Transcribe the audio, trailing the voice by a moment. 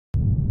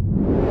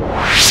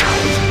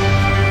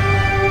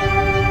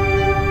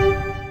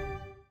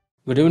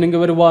Good evening,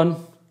 everyone.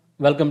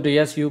 Welcome to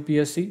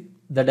YES-UPSC,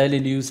 the daily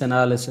news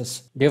analysis.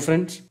 Dear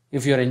friends,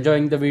 if you are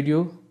enjoying the video,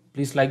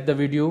 please like the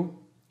video,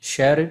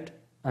 share it,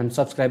 and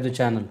subscribe the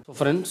channel. So,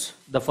 friends,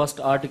 the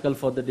first article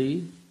for the day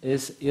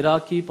is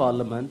Iraqi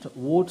Parliament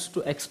votes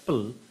to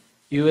expel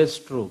US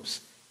troops.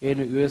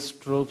 ಏನು US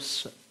troops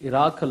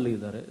ಇರಾಕಲ್ಲಿ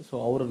ಇದ್ದಾರೆ, so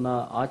ಅವ್ರನ್ನ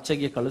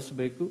ಆಚೆಗೆ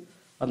ಕಳಿಸಬೇಕು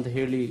ಅಂತ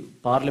ಹೇಳಿ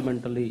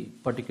parliament ಅಲ್ಲಿ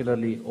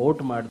particularly vote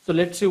ಮಾಡಿ. So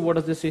let's see what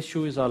this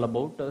issue is all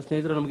about.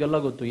 ಸ್ನೇಹಿತರೆ, ನಮಗೆಲ್ಲ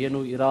ಗೊತ್ತು ಏನು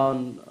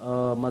ಇರಾನ್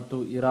ಮತ್ತು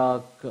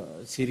ಇರಾಕ್,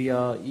 ಸಿರಿಯಾ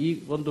ಈ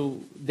ಒಂದು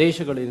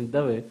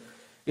ದೇಶಗಳೇನಿದ್ದಾವೆ,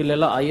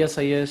 ಇಲ್ಲೆಲ್ಲ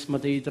IS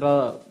ಮತ್ತೆ ಈ ತರ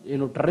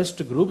ಏನು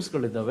ಟೆರರಿಸ್ಟ್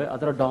ಗ್ರೂಪ್ಸ್ಗಳಿದ್ದಾವೆ,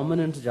 ಅದರ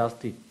ಡಾಮಿನೆನ್ಸ್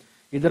ಜಾಸ್ತಿ.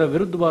 ಇದರ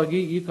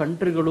ವಿರುದ್ಧವಾಗಿ ಈ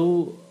ಕಂಟ್ರಿಗಳು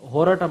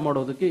ಹೋರಾಟ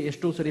ಮಾಡೋದಕ್ಕೆ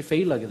ಎಷ್ಟೋ ಸರಿ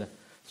ಫೇಲ್ ಆಗಿದೆ.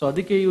 ಸೊ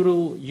ಅದಕ್ಕೆ ಇವರು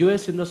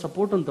US ಇಂದ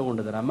ಸಪೋರ್ಟ್ ಅನ್ನು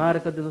ತಗೊಂಡಿದ್ದಾರೆ,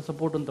 ಅಮೆರಿಕದಿಂದ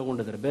ಸಪೋರ್ಟ್ ಅನ್ನು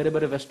ತಗೊಂಡಿದ್ದಾರೆ, ಬೇರೆ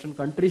ಬೇರೆ ವೆಸ್ಟರ್ನ್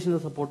ಕಂಟ್ರೀಸ್ ಇಂದ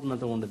ಸಪೋರ್ಟ್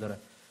ಅನ್ನು ತಗೊಂಡಿದ್ದಾರೆ.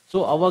 ಸೊ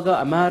ಅವಾಗ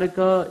ಅಮೆರಿಕ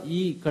ಈ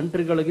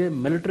ಕಂಟ್ರಿಗಳಿಗೆ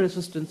ಮಿಲಿಟರಿ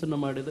ಅಸಿಸ್ಟೆನ್ಸ್ ಅನ್ನು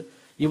ಮಾಡಿದೆ.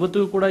 ಇವತ್ತು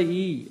ಕೂಡ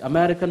ಈ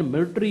ಅಮೆರಿಕನ್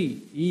ಮಿಲಿಟರಿ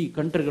ಈ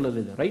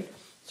ಕಂಟ್ರಿಗಳಲ್ಲಿದೆ, ರೈಟ್?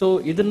 ಸೊ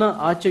ಇದನ್ನ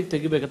ಆಚೆಗೆ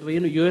ತೆಗಿಬೇಕು, ಅಥವಾ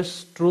ಏನು US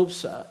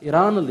ಟ್ರೂಪ್ಸ್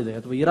ಇರಾನ್ ಅಲ್ಲಿದೆ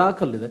ಅಥವಾ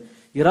ಇರಾಕ್ ಅಲ್ಲಿದೆ,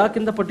 ಇರಾಕ್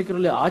ಇಂದ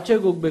ಪರ್ಟಿಕ್ಯುಲರ್ಲಿ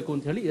ಆಚೆಗೆ ಹೋಗ್ಬೇಕು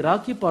ಅಂತ ಹೇಳಿ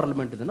ಇರಾಕಿ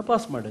ಪಾರ್ಲಿಮೆಂಟ್ ಇದನ್ನ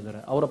ಪಾಸ್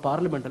ಮಾಡಿದ್ದಾರೆ, ಅವರ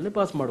ಪಾರ್ಲಿಮೆಂಟ್ ಅಲ್ಲಿ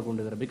ಪಾಸ್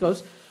ಮಾಡ್ಕೊಂಡಿದ್ದಾರೆ. Because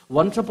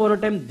once upon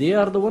a time they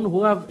are the one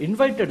who have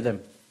invited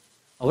them.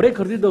 ಅವರೇ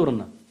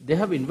ಕರೆದಿದ್ದವ್ರನ್ನ, they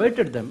have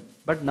invited them,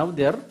 but now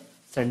they are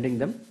sending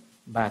them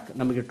back.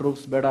 ನಮಗೆ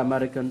ಟ್ರೂಪ್ಸ್ ಬೇಡ,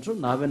 ಅಮೆರಿಕನ್ಸು,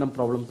 ನಾವೇ ನಮ್ಮ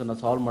ಪ್ರಾಬ್ಲಮ್ಸ್ ಅನ್ನ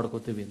ಸಾಲ್ವ್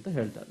ಮಾಡ್ಕೋತೀವಿ ಅಂತ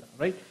ಹೇಳ್ತಾ ಇದ್ದಾರೆ,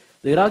 right?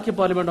 The Iraqi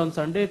parliament on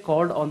Sunday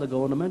called on the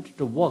government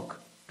to work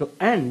to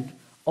end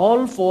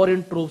all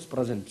foreign troops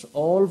presents.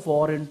 All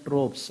foreign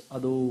troops,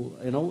 ಅದು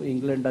ಏನೋ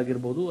ಇಂಗ್ಲೆಂಡ್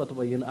ಆಗಿರ್ಬೋದು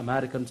ಅಥವಾ ಏನು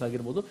ಅಮೆರಿಕನ್ಸ್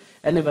ಆಗಿರ್ಬೋದು,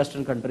 ಎನಿ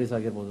ವೆಸ್ಟರ್ನ್ ಕಂಟ್ರೀಸ್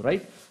ಆಗಿರ್ಬೋದು,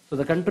 right? So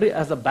the country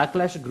as a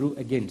backlash ಗ್ರೂ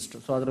against.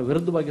 So ಅದರ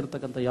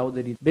ವಿರುದ್ಧವಾಗಿರ್ತಕ್ಕಂಥ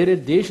ಯಾವುದೇ ರೀತಿ ಬೇರೆ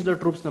ದೇಶದ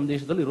ಟ್ರೂಪ್ಸ್ ನಮ್ಮ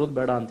ದೇಶದಲ್ಲಿ ಇರೋದು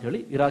ಬೇಡ ಅಂತ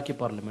ಹೇಳಿ ಇರಾಕಿ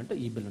ಪಾರ್ಲಿಮೆಂಟ್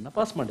ಈ ಬಿಲ್ ಅನ್ನ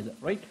ಪಾಸ್ ಮಾಡಿದೆ,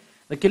 right?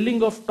 The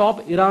killing of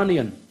top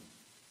Iranian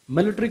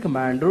military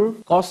commander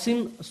Qasim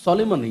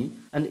Soleimani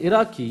and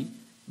Iraqi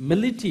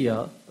militia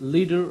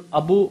leader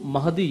Abu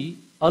Mahdi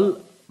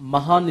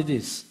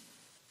al-Mahanidis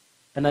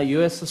in a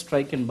US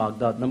strike in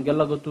Baghdad.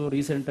 ನಮಗೆಲ್ಲ ಗೊತ್ತು,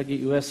 ರೀಸೆಂಟ್ ಆಗಿ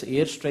US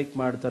ಏರ್ ಸ್ಟ್ರೈಕ್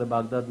ಮಾಡ್ತಾರೆ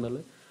Baghdad ಮೇಲೆ.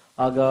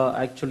 ಆಗ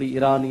actually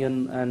Iranian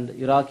and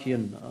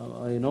ಇರಾಕಿಯನ್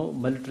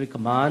military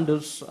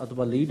commanders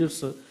ಅಥವಾ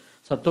leaders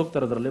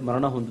ಸತ್ತೋಗ್ತಾರೆ, ಅದರಲ್ಲಿ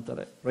ಮರಣ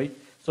ಹೊಂದುತ್ತಾರೆ, ರೈಟ್?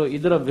 ಸೊ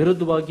ಇದರ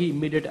ವಿರುದ್ಧವಾಗಿ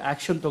ಇಮಿಡಿಯೇಟ್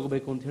ಆಕ್ಷನ್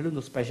ತಗೋಬೇಕು ಅಂತ ಹೇಳಿ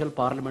ಒಂದು ಸ್ಪೆಷಲ್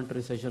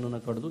ಪಾರ್ಲಿಮೆಂಟರಿ ಸೆಷನ್ ಅನ್ನು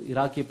ಕರೆದು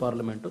ಇರಾಕಿ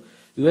ಪಾರ್ಲಿಮೆಂಟ್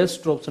US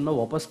ಟ್ರೂಪ್ಸ್ ಅನ್ನು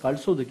ವಾಪಸ್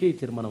ಕಳಿಸೋದಕ್ಕೆ ಈ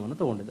ತೀರ್ಮಾನವನ್ನು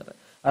ತಗೊಂಡಿದ್ದಾರೆ.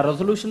 A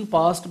resolution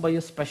passed by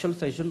a special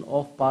session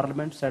of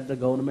parliament said the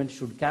government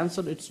should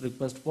cancel its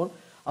request for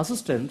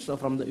assistance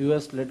from the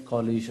US-led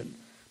coalition.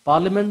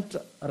 Parliament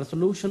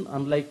resolution,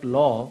 unlike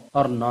law,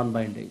 are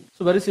non-binding.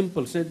 So very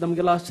simple. So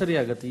ನಮಗೆಲ್ಲ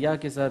ಆಶ್ಚರ್ಯ ಆಗುತ್ತೆ,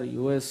 ಯಾಕೆ sir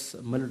US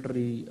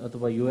military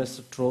ಅಥವಾ US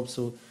troops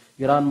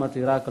Iran ಮತ್ತು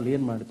Iraq ಅಲ್ಲಿ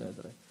ಏನ್ ಮಾಡ್ತಾ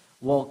ಇದ್ದಾರೆ?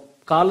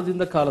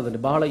 ಕಾಲದಲ್ಲಿ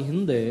ಬಹಳ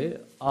ಹಿಂದೆ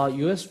ಆ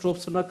US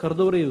ಟ್ರೂಪ್ಸ್ ನ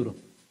ಕರೆದವರೇ ಇವರು,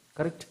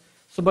 ಕರೆಕ್ಟ್?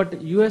 ಸೊ ಬಟ್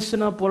US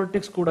ನ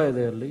ಪಾಲಿಟಿಕ್ಸ್ ಕೂಡ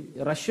ಇದೆ, ಅಲ್ಲಿ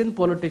ರಷ್ಯನ್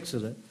ಪಾಲಿಟಿಕ್ಸ್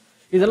ಇದೆ,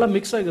 ಇದೆಲ್ಲ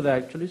ಮಿಕ್ಸ್ ಆಗಿದೆ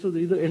ಆಕ್ಚುಲಿ. ಸೊ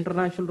ಇದು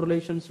international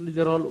relations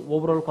there all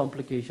over all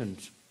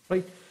complications,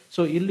 right?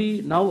 So ಇಲ್ಲಿ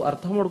ನಾವು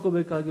ಅರ್ಥ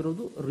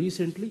ಮಾಡ್ಕೋಬೇಕಾಗಿರೋದು,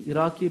 ರೀಸೆಂಟ್ಲಿ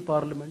ಇರಾಕಿ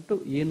ಪಾರ್ಲಿಮೆಂಟ್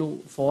ಏನು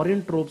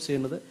ಫಾರಿನ್ ಟ್ರೂಪ್ಸ್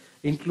ಏನಿದೆ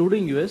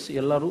ಇನ್ಕ್ಲೂಡಿಂಗ್ US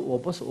ಎಲ್ಲರೂ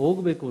ವಾಪಸ್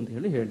ಹೋಗಬೇಕು ಅಂತ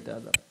ಹೇಳಿ ಹೇಳ್ತಾ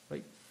ಇದ್ದಾರೆ,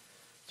 right?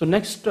 So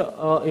next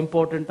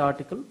important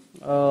article,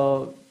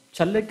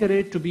 Challakere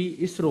to B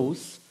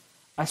ಇಸ್ರೋಸ್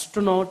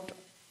astronaut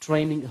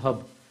training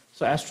hub.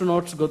 So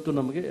astronauts ಗೊತ್ತು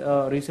ನಮಗೆ,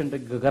 ರೀಸೆಂಟ್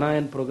ಆಗಿ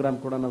ಗಗನಯಾನ್ ಪ್ರೋಗ್ರಾಮ್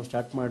ಕೂಡ ನಾವು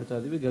ಸ್ಟಾರ್ಟ್ ಮಾಡ್ತಾ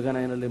ಇದೀವಿ.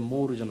 ಗಗನಯಾನಲ್ಲಿ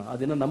 3 ಜನ,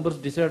 ಅದೇನೋ ನಂಬರ್ಸ್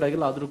ಡಿಸೈಡ್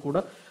ಆಗಿಲ್ಲ, ಆದ್ರೂ ಕೂಡ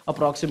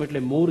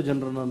ಅಪ್ರಾಕ್ಸಿಮೇಟ್ಲಿ 3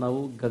 ಜನರನ್ನ ನಾವು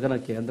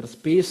ಗಗನಕ್ಕೆ ಅಂದ್ರೆ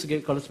ಸ್ಪೇಸ್ಗೆ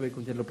ಕಳಿಸಬೇಕು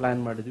ಅಂತ ಹೇಳಿ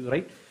ಪ್ಲಾನ್ ಮಾಡಿದ್ವಿ,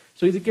 ರೈಟ್?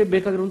 ಸೊ ಇದಕ್ಕೆ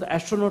ಬೇಕಾಗಿರುವಂತ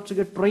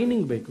ಆಸ್ಟ್ರೋನಾಟ್ಸ್ಗೆ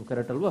ಟ್ರೈನಿಂಗ್ ಬೇಕು,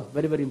 ಕರೆಕ್ಟ್ ಅಲ್ವಾ?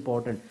 Very very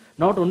important.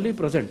 Not only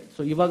present.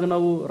 So ಇವಾಗ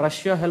ನಾವು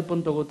ರಷ್ಯಾ ಹೆಲ್ಪ್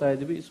ಅನ್ನು ತಗೋತಾ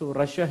ಇದೀವಿ. ಸೊ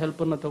ರಷ್ಯಾ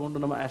ಹೆಲ್ಪ್ ಅನ್ನ ತಗೊಂಡು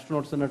ನಮ್ಮ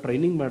ಆಸ್ಟ್ರೋನಾಟ್ಸ್ ಅನ್ನ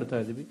ಟ್ರೈನಿಂಗ್ ಮಾಡ್ತಾ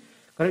ಇದೀವಿ,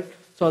 ಕರೆಕ್ಟ್?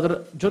 ಸೊ ಅದರ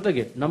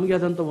ಜೊತೆಗೆ ನಮಗೆ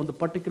ಆದಂತ ಒಂದು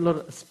ಪರ್ಟಿಕ್ಯುಲರ್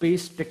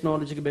ಸ್ಪೇಸ್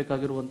ಟೆಕ್ನಾಲಜಿಗೆ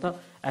ಬೇಕಾಗಿರುವಂತ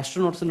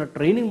ಆಸ್ಟ್ರೋನಾಟ್ಸ್ ಅನ್ನ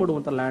ಟ್ರೈನಿಂಗ್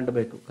ಮಾಡುವಂತ ಲ್ಯಾಂಡ್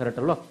ಬೇಕು, ಕರೆಕ್ಟ್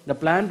ಅಲ್ವಾ? The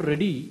plan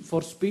ready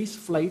for space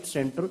flight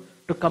centre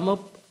to come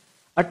up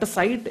at a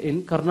site in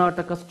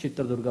Karnataka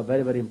Chitradurga.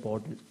 Very very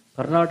important.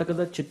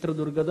 ಕರ್ನಾಟಕದ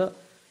ಚಿತ್ರದುರ್ಗದ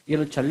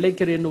ಏನು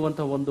ಚಳ್ಳಕೆರೆ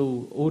ಎನ್ನುವಂತ ಒಂದು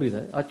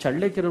ಊರಿದೆ, ಆ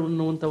ಚಳ್ಳಕೆರೆ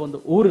ಅನ್ನುವಂತ ಒಂದು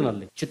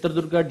ಊರಿನಲ್ಲಿ,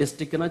 ಚಿತ್ರದುರ್ಗ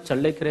ಡಿಸ್ಟಿಕ್ ನ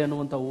ಚಳ್ಳಕೆರೆ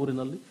ಅನ್ನುವಂತ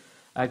ಊರಿನಲ್ಲಿ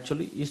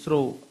actually ISRO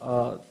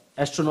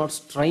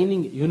astronauts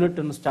training unit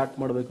ಅನ್ನು ಸ್ಟಾರ್ಟ್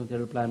ಮಾಡಬೇಕು ಅಂತ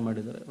ಹೇಳಿ ಪ್ಲಾನ್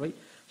ಮಾಡಿದ್ದಾರೆ, ರೈಟ್?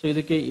 ಸೊ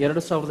ಇದಕ್ಕೆ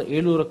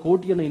 2700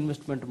 ಕೋಟಿಯನ್ನು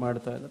ಇನ್ವೆಸ್ಟ್ಮೆಂಟ್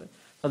ಮಾಡ್ತಾ ಇದ್ದಾರೆ.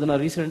 ಅದನ್ನ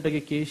ರೀಸೆಂಟ್ ಆಗಿ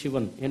K.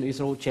 ಶಿವನ್ ಏನು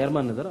ಇಸ್ರೋ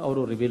ಚೇರ್ಮನ್ ಇದ್ದಾರೆ,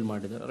 ಅವರು ರಿವೀಲ್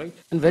ಮಾಡಿದ್ದಾರೆ, right?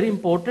 And very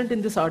important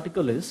in this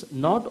article is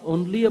not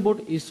only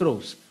about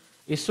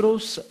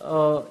ಇಸ್ರೋಸ್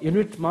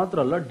unit ಮಾತ್ರ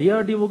ಅಲ್ಲ,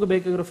 DRDOಗೆ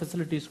ಬೇಕಾಗಿರೋ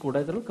ಫೆಸಿಲಿಟೀಸ್ ಕೂಡ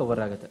ಇದರಲ್ಲಿ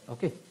ಕವರ್ ಆಗುತ್ತೆ.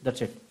 Okay,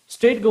 that's it.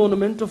 State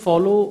government to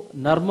follow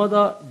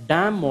Narmada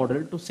dam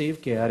model to save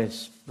KRS.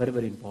 Very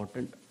very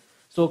important.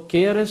 So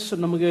KRS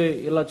ನಮಗೆ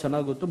ಎಲ್ಲ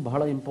ಚೆನ್ನಾಗಿ ಗೊತ್ತು,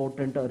 ಬಹಳ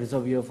important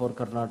ರಿಸರ್ವಿಯರ್ for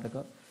Karnataka.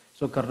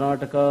 So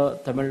Karnataka,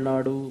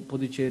 Tamil Nadu,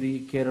 Puducherry,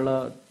 Kerala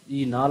ಈ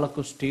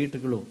 4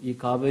 ಸ್ಟೇಟ್ಗಳು ಈ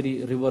ಕಾವೇರಿ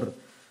ರಿವರ್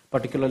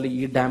ಪರ್ಟಿಕ್ಯುಲರ್ಲಿ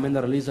ಈ ಡ್ಯಾಮ್ ಇಂದ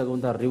ರಿಲೀಸ್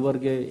ಆಗುವಂತಹ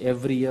ರಿವರ್ಗೆ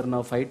ಎವ್ರಿ ಇಯರ್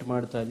ನಾವು ಫೈಟ್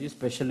ಮಾಡ್ತಾ ಇದ್ವಿ.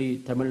 Specially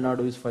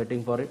Tamil Nadu is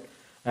fighting for it.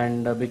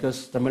 And because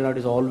Tamil Nadu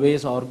is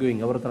always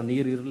arguing, ಅವ್ರ ಹತ್ರ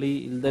ನೀರು ಇರಲಿ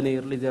ಇಲ್ದೇನೆ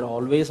ಇರಲಿ, they are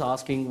always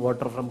asking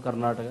water from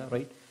Karnataka,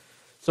 right?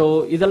 So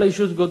ಇದೆಲ್ಲ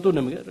ಇಶ್ಯೂಸ್ ಗೊತ್ತು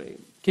ನಿಮಗೆ.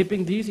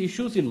 Keeping these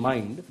issues in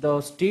mind, the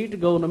state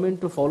government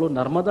to follow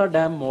Narmada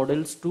dam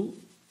models to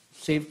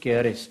save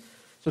KRS.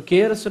 So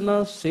KRS ಅನ್ನ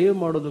ಸೇವ್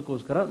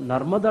ಮಾಡೋದಕ್ಕೋಸ್ಕರ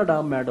ನರ್ಮದಾ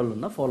ಡ್ಯಾಮ್ ಮಾಡೆಲ್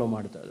ಅನ್ನ ಫಾಲೋ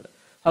ಮಾಡ್ತಾ ಇದ್ದಾರೆ.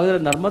 ಹಾಗಾದ್ರೆ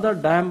ನರ್ಮದಾ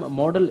ಡ್ಯಾಮ್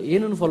ಮಾಡೆಲ್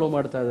ಏನನ್ನು ಫಾಲೋ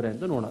ಮಾಡ್ತಾ ಇದ್ದಾರೆ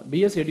ಅಂತ ನೋಡೋಣ.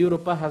 BS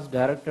Yediyurappa has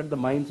directed the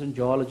mains and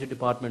geology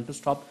department to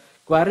stop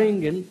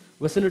quarrying in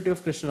vicinity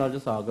of Krishnaraja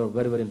Sagar.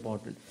 Very very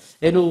important.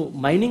 ಏನು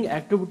ಮೈನಿಂಗ್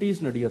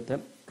ಆಕ್ಟಿವಿಟೀಸ್ ನಡೆಯುತ್ತೆ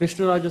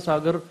ಕೃಷ್ಣರಾಜ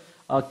ಸಾಗರ್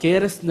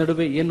KRS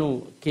ನಡುವೆ, ಏನು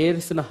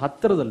KRS ನ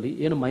ಹತ್ತಿರದಲ್ಲಿ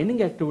ಏನು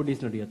ಮೈನಿಂಗ್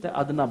ಆಕ್ಟಿವಿಟೀಸ್ ನಡೆಯುತ್ತೆ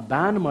ಅದನ್ನ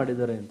ಬ್ಯಾನ್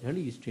ಮಾಡಿದ್ದಾರೆ ಅಂತ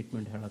ಹೇಳಿ ಈ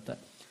ಸ್ಟೇಟ್ಮೆಂಟ್ ಹೇಳುತ್ತೆ.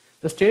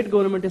 The state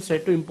government is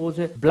set to impose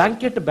a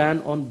blanket ban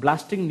on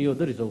blasting near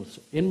the reserves.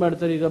 ಏನ್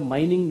ಮಾಡ್ತಾರೆ ಈಗ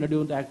ಮೈನಿಂಗ್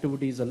ನಡೆಯುವಂತ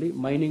ಆಕ್ಟಿವಿಟೀಸ್ ಅಲ್ಲಿ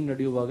ಮೈನಿಂಗ್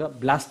ನಡೆಯುವಾಗ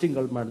ಬ್ಲಾಸ್ಟಿಂಗ್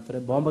ಗಳು ಮಾಡ್ತಾರೆ,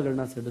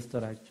 ಬಾಂಬ್ಗಳನ್ನ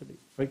ಸಿಡಿಸ್ತಾರೆ ಆಕ್ಚುಲಿ,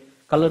 ರೈಟ್,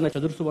 ಕಲ್ಲನ್ನ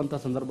ಚದುರಿಸುವಂತ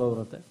ಸಂದರ್ಭ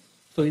ಬರುತ್ತೆ.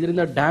 ಸೊ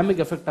ಇದರಿಂದ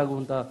ಡ್ಯಾಮಿಗೆ ಎಫೆಕ್ಟ್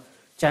ಆಗುವಂತ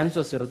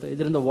ಚಾನ್ಸಸ್ ಇರುತ್ತೆ,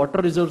 ಇದರಿಂದ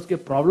ವಾಟರ್ ರಿಸರ್ವ್ಸ್ಗೆ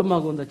ಪ್ರಾಬ್ಲಮ್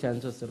ಆಗುವಂತ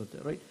ಚಾನ್ಸಸ್ ಇರುತ್ತೆ,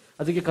 ರೈಟ್.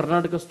 ಅದಕ್ಕೆ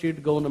ಕರ್ನಾಟಕ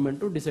ಸ್ಟೇಟ್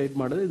ಗವರ್ನಮೆಂಟ್ ಡಿಸೈಡ್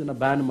ಮಾಡಿದ್ರೆ ಇದನ್ನ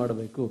ಬ್ಯಾನ್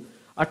ಮಾಡಬೇಕು.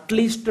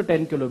 ಅಟ್ಲೀಸ್ಟ್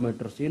 10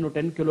 ಕಿಲೋಮೀಟರ್ಸ್, ಏನು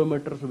 10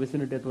 ಕಿಲೋಮೀಟರ್ಸ್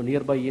ವಿಸಿನಿಟಿ ಅಥವಾ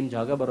ನಿಯರ್ ಬೈ ಏನ್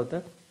ಜಾಗ ಬರುತ್ತೆ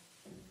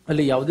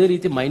ಅಲ್ಲಿ ಯಾವುದೇ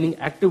ರೀತಿ ಮೈನಿಂಗ್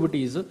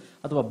ಆಕ್ಟಿವಿಟೀಸ್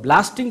ಅಥವಾ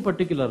ಬ್ಲಾಸ್ಟಿಂಗ್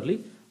ಪರ್ಟಿಕ್ಯುಲರ್ಲಿ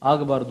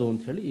ಆಗಬಾರದು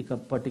ಅಂತ ಹೇಳಿ ಈ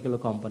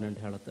ಪರ್ಟಿಕ್ಯುಲರ್ ಕಾಂಪೊನೆಂಟ್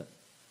ಹೇಳುತ್ತೆ.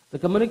 The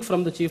ಕಮ್ಯುನಿಕ್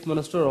from the chief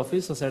minister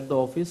office set the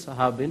office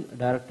have been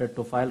directed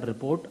to file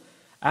report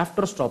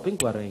after stopping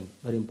quarrying.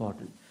 Very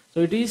important. So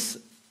it is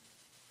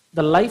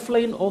the life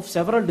line of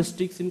several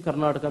districts in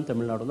Karnataka and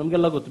Tamil Nadu.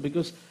 ನಮಗೆಲ್ಲ ಗೊತ್ತು,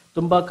 because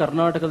ತುಂಬಾ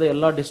ಕರ್ನಾಟಕದ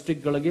ಎಲ್ಲ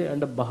district ಗಳಿಗೆ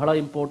and ಬಹಳ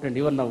important.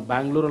 ಇವನ್ ನಾವು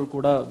ಬ್ಯಾಂಗ್ಳೂರಲ್ಲಿ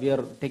ಕೂಡ we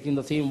are taking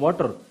the same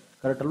water,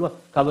 correct ಅಲ್ವಾ?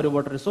 Kaveri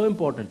water is so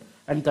important.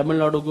 And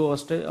ತಮಿಳುನಾಡುಗೂ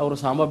ಅಷ್ಟೇ, ಅವರು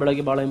ಸಾಂಬಾ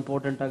ಬೆಳೆಗೆ ಬಹಳ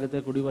ಇಂಪಾರ್ಟೆಂಟ್ ಆಗುತ್ತೆ,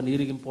 ಕುಡಿಯುವ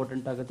ನೀರಿಗೆ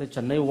ಇಂಪಾರ್ಟೆಂಟ್ ಆಗುತ್ತೆ,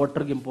 ಚೆನ್ನೈ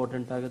ವಾಟರ್ಗೆ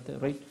ಇಂಪಾರ್ಟೆಂಟ್ ಆಗುತ್ತೆ,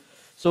 ರೈಟ್.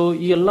 ಸೊ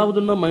ಈ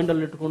ಎಲ್ಲದನ್ನ ಮೈಂಡ್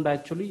ಅಲ್ಲಿ ಇಟ್ಕೊಂಡು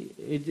actually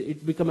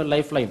it become A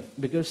life line.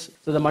 Because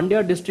the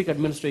Mandya district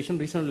administration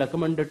recently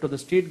recommended to the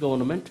state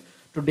government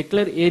to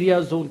declare area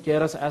zone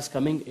KRS as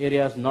coming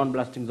areas non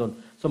blasting zone.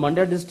 So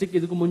Mandya district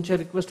ಇದಕ್ಕೂ ಮುಂಚೆ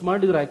request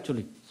ಮಾಡಿದ್ರು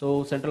actually, so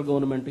central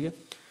ಗವರ್ನಮೆಂಟ್ಗೆ.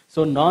 So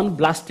ನಾನ್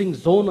blasting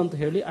zone ಅಂತ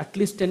ಹೇಳಿ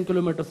at least 10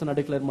 kilometres ಅನ್ನ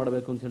declare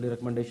ಮಾಡಬೇಕು ಅಂತ ಹೇಳಿ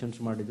recommendations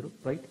ಮಾಡಿದ್ರು,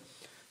 ರೈಟ್.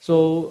 ಸೊ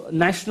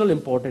ನ್ಯಾಷನಲ್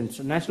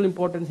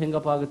ಇಂಪಾರ್ಟೆನ್ಸ್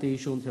ಹೆಂಗಪ್ಪ ಆಗುತ್ತೆ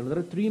ಇಶ್ಯೂ ಅಂತ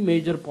ಹೇಳಿದ್ರೆ 3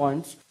 major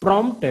points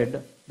prompted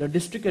the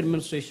district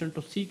administration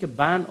to seek A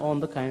ban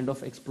on the kind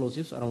of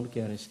explosives around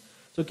KRS.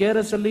 So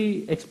KRS ಅಲ್ಲಿ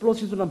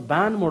ಎಕ್ಸ್ಪ್ಲೋಸಿವ್ಸ್ ನ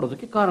ಬ್ಯಾನ್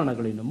ಮಾಡೋದಕ್ಕೆ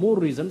ಕಾರಣಗಳೇನು? 3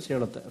 ರೀಸನ್ಸ್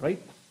ಹೇಳುತ್ತೆ,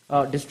 ರೈಟ್.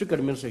 ಡಿಸ್ಟ್ರಿಕ್ಟ್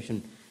ಅಡ್ಮಿನಿಸ್ಟ್ರೇಷನ್,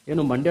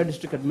 ಏನು ಮಂಡ್ಯ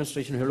ಡಿಸ್ಟ್ರಿಕ್ಟ್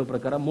ಅಡ್ಮಿನಿಸ್ಟ್ರೇಷನ್ ಹೇಳೋ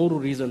ಪ್ರಕಾರ 3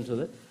 ರೀಸನ್ಸ್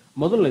ಇದೆ.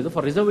 ಮೊದಲನೇದು,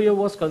 for ರಿಸರ್ವಿಯರ್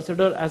was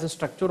considered as A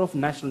structure of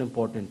national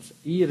importance.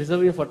 ಈ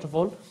ರಿಸರ್ವಿಯರ್ first of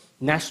all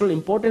national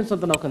importance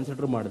ಅಂತ ನಾವು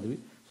ಕನ್ಸಿಡರ್ ಮಾಡಿದ್ವಿ,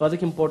 ಸೊ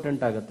ಅದಕ್ಕೆ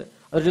ಇಂಪಾರ್ಟೆಂಟ್ ಆಗುತ್ತೆ.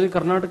 ಅದ್ರ ಜೊತೆ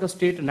Karnataka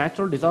state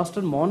natural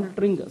disaster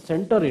monitoring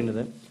centre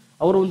ಏನಿದೆ,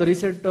 ಅವರು ಒಂದು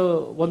ರೀಸೆಂಟ್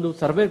ಒಂದು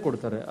ಸರ್ವೆ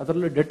ಕೊಡ್ತಾರೆ,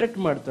 ಅದರಲ್ಲಿ ಡಿಟೆಕ್ಟ್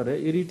ಮಾಡ್ತಾರೆ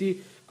ಈ ರೀತಿ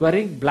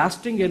ಕ್ವರಿಂಗ್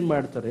ಬ್ಲಾಸ್ಟಿಂಗ್ ಏನ್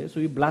ಮಾಡ್ತಾರೆ. ಸೊ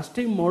ಈ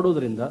ಬ್ಲಾಸ್ಟಿಂಗ್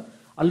ಮಾಡೋದ್ರಿಂದ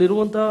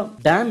ಅಲ್ಲಿರುವಂತಹ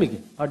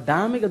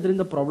ಡ್ಯಾಮಿಗೆ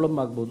ಅದರಿಂದ ಪ್ರಾಬ್ಲಮ್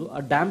ಆಗ್ಬೋದು, ಆ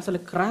ಡ್ಯಾಮ್ಸ್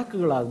ಅಲ್ಲಿ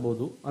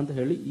ಕ್ರ್ಯಾಕ್ಗಳಾಗ್ಬೋದು ಅಂತ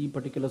ಹೇಳಿ ಈ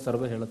ಪರ್ಟಿಕ್ಯುಲರ್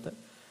ಸರ್ವೆ ಹೇಳುತ್ತೆ.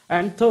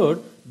 And third,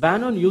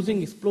 ban on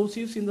using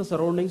explosives in the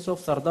surroundings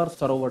of Sardar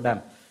Sarovar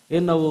dam.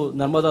 ಏನ್ ನಾವು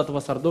ನರ್ಮದಾ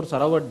ಅಥವಾ ಸರ್ದಾರ್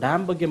ಸರೋವರ್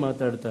ಡ್ಯಾಮ್ ಬಗ್ಗೆ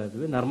ಮಾತಾಡ್ತಾ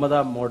ಇದ್ವಿ, ನರ್ಮದಾ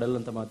ಮಾಡೆಲ್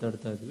ಅಂತ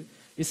ಮಾತಾಡ್ತಾ ಇದ್ವಿ.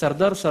 ಈ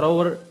Sardar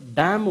Sarovar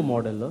dam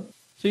model,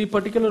 so ಈ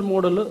ಪರ್ಟಿಕ್ಯುಲರ್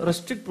ಮಾಡೆಲ್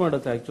ರೆಸ್ಟ್ರಿಕ್ಟ್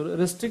ಮಾಡುತ್ತೆ, actually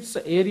ರೆಸ್ಟ್ರಿಕ್ಟ್ಸ್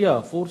area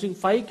forcing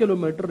 5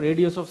 kilometre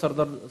radius of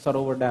Sardar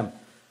Sarovar dam.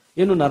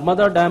 ಏನು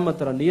ನರ್ಮದಾ ಡ್ಯಾಮ್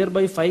ಹತ್ರ ನಿಯರ್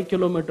ಬೈ 5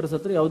 ಕಿಲೋಮೀಟರ್ಸ್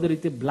ಹತ್ರ ಯಾವುದೇ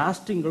ರೀತಿ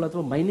ಬ್ಲಾಸ್ಟಿಂಗ್ ಗಳು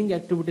ಅಥವಾ ಮೈನಿಂಗ್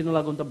ಆಕ್ಟಿವಿಟಿನಲ್ಲಿ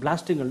ಆಗುವಂತ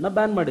ಬ್ಲಾಸ್ಟಿಂಗ್ ಗಳನ್ನ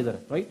ಬ್ಯಾನ್ ಮಾಡಿದ್ದಾರೆ,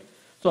 ರೈಟ್.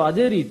 ಸೊ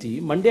ಅದೇ ರೀತಿ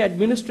ಮಂಡ್ಯ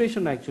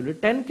ಅಡ್ಮಿನಿಸ್ಟ್ರೇಷನ್ ಆಕ್ಚುಲಿ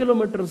 10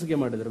 ಕಿಲೋಮೀಟರ್ಸ್ಗೆ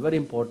ಮಾಡಿದ್ದಾರೆ. Very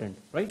important,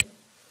 right.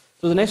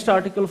 So the next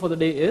article for the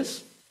day is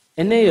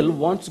NAL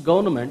wants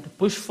government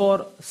push for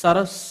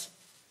Saras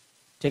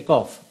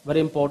takeoff.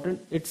 Very important.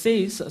 It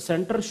says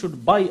center should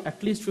buy at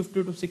least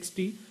 50 to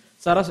 60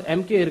 Saras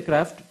MK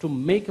aircraft to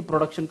make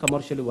production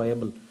commercially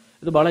viable.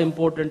 ಇದು ಬಹಳ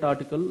important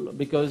article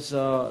because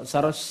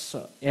Saras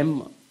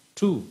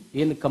M2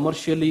 ಏನು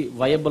commercially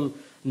viable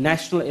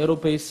national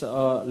ಏರೋಪೇಸ್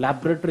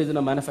laboratory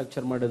ಇದನ್ನ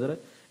manufacture ಮಾಡಿದ್ದಾರೆ.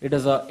 It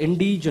is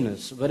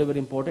indigenous, very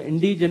very important,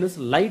 indigenous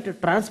light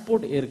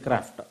transport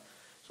aircraft.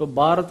 So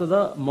ಭಾರತದ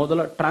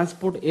ಮೊದಲ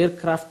transport air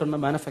craft ಅನ್ನು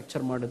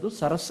manufacture ಮಾಡಿದ್ದು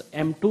Saras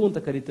M2 ಅಂತ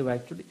ಕರಿತೀವಿ.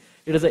 Actually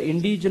it is a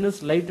indigenous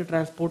light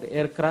transport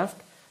air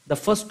craft, the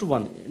first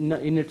one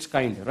in its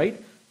kind, right.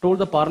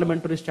 Told the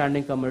parliamentary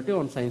standing committee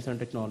on science and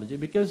technology.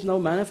 Because ನಾವು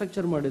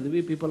manufacture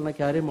ಮಾಡಿದ್ವಿ people ನ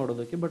carry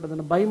ಮಾಡೋದಕ್ಕೆ, but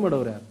ಅದನ್ನ by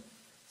ಮಾಡೋರು ಯಾರು?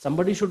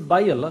 Somebody should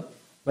by ಅಲ್ಲ,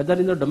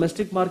 weather in the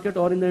domestic market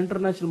R in the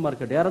international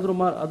market, ಯಾರಾದ್ರೂ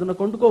ಅದನ್ನ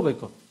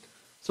ಕೊಂಡ್ಕೋಬೇಕು.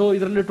 ಸೊ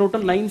ಇದರಲ್ಲಿ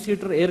ಟೋಟಲ್ 9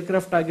 ಸೀಟರ್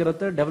ಏರ್ಕ್ರಾಫ್ಟ್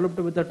ಆಗಿರುತ್ತೆ, developed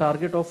with the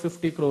target of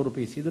 50 crore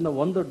rupees. ಇದನ್ನ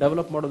ಒಂದು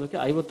ಡೆವಲಪ್ ಮಾಡೋದಕ್ಕೆ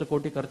 50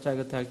 ಕೋಟಿ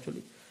ಖರ್ಚಾಗುತ್ತೆ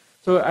actually.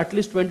 So at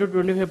least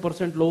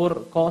 20-25% lower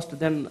cost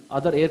then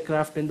other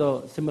aircraft in the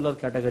similar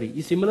category.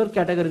 ಈ ಸಿಮಿಲರ್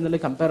ಕ್ಯಾಟಗರಿನಲ್ಲಿ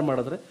ಕಂಪೇರ್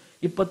ಮಾಡಿದ್ರೆ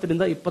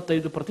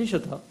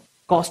 20-25%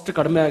 ಕಾಸ್ಟ್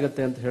ಕಡಿಮೆ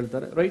ಆಗುತ್ತೆ ಅಂತ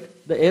ಹೇಳ್ತಾರೆ, right.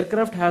 The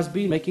aircraft has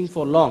B making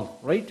for long,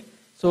 right.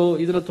 So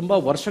ಇದನ್ನ ತುಂಬಾ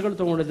ವರ್ಷಗಳು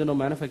ತಗೊಂಡಿದೆ ನಾವು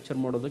ಮ್ಯಾನುಫ್ಯಾಕ್ಚರ್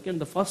ಮಾಡೋದಕ್ಕೆ.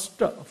 The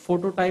first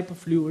phototype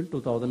flu in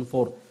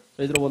 2004. So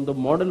ಇದರ ಒಂದು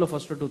ಮಾಡೆಲ್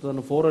ಫಸ್ಟ್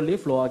 2004 ಅಲ್ಲಿ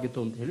ಫ್ಲೋ ಆಗಿತ್ತು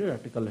ಅಂತ ಹೇಳಿ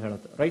ಆರ್ಟಿಕಲ್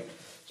ಹೇಳುತ್ತೆ, right.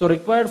 So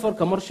required for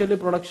commercially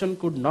production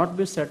could not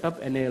be set up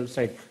NAL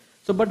site.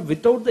 So but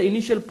without the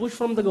initial push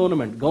from the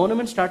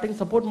government starting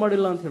support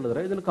ಮಾಡಿಲ್ಲ ಅಂತ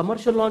ಹೇಳಿದ್ರೆ ಇದನ್ನ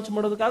ಕಮರ್ಷಿಯಲ್ ಲಾಂಚ್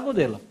ಮಾಡೋದಕ್ಕೆ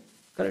ಆಗೋದೇ ಇಲ್ಲ,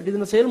 ಕರೆಕ್ಟ್.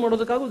 ಇದನ್ನ ಸೇಲ್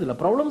ಮಾಡೋದಕ್ಕೆ ಆಗೋದಿಲ್ಲ,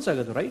 ಪ್ರಾಬ್ಲಮ್ಸ್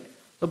ಆಗುತ್ತೆ, right.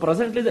 So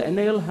presently the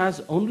NAL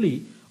has only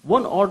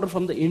one order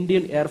from the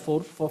Indian Air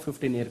Force for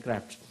 15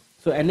 aircrafts.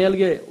 So NAL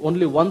ಗೆ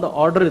ಓನ್ಲಿ ಒಂದು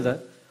ಆರ್ಡರ್ ಇದೆ,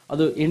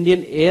 ಅದು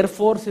ಇಂಡಿಯನ್ ಏರ್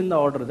ಫೋರ್ಸ್ ಇಂದ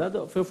ಆರ್ಡರ್ ಇದೆ,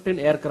 ಅದು 15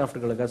 ಏರ್ಕ್ರಾಫ್ಟ್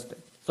ಗಳಿಗಷ್ಟೇ.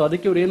 ಸೊ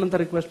ಅದಕ್ಕೆ ಇವ್ರು ಏನಂತ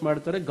ರಿಕ್ವೆಸ್ಟ್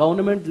ಮಾಡ್ತಾರೆ,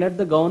 government let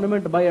the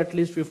government by at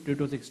least 50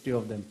 to 60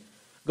 of them.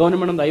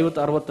 Government ಒಂದು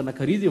 50-60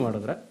 ಖರೀದಿ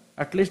ಮಾಡಿದ್ರೆ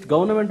ಅಟ್ ಲೀಸ್ಟ್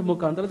ಗವರ್ನಮೆಂಟ್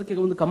ಮುಖಾಂತರ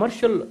ಅದಕ್ಕೆ ಒಂದು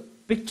ಕಮರ್ಷಿಯಲ್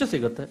ಪಿಕ್ಚರ್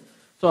ಸಿಗುತ್ತೆ.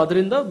 ಸೊ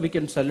ಅದರಿಂದ we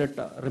can sell it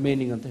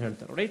remaining ಅಂತ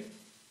ಹೇಳ್ತಾರೆ, right.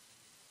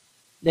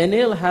 The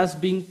NAL has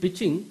been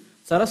pitching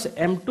Saras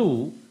M2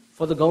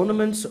 for the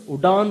government's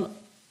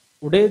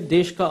Ude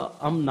Desh Ka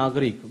Am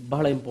Nagarik.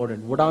 ಬಹಳ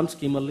ಇಂಪಾರ್ಟೆಂಟ್. ಉಡಾನ್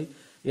ಸ್ಕೀಮ್ ಅಲ್ಲಿ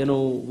ಏನು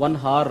 1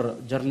 hour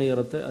ಜರ್ನಿ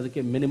ಇರುತ್ತೆ,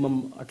 ಅದಕ್ಕೆ ಮಿನಿಮಮ್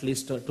ಅಟ್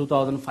ಲೀಸ್ಟ್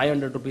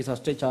 2500 rupees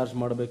ಅಷ್ಟೇ ಚಾರ್ಜ್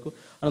ಮಾಡಬೇಕು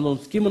ಅನ್ನೋ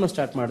ಒಂದು ಸ್ಕೀಮನ್ನು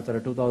ಸ್ಟಾರ್ಟ್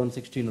ಮಾಡ್ತಾರೆ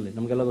 2016 ಅಲ್ಲಿ.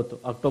 ನಮಗೆಲ್ಲ ಗೊತ್ತು,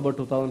 ಅಕ್ಟೋಬರ್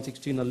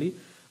 2016 ಅಲ್ಲಿ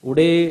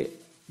ಉಡೇ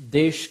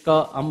ದೇಶ್ ಕಾ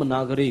ಅಮ್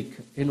ನಾಗರಿಕ್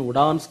ಏನು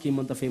ಉಡಾನ್ ಸ್ಕೀಮ್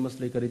ಅಂತ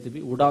ಫೇಮಸ್ಲಿ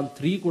ಕರಿತೀವಿ. ಉಡಾನ್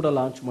 3 ಕೂಡ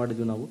ಲಾಂಚ್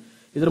ಮಾಡಿದ್ವಿ ನಾವು.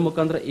 ಇದ್ರ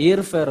ಮುಖಾಂತರ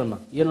ಏರ್ ಫೇರ್ ಅನ್ನ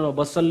ಏನು ನಾವು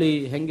ಬಸ್ಸಲ್ಲಿ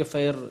ಹೆಂಗೆ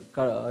ಫೇರ್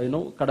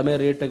ಕಡಿಮೆ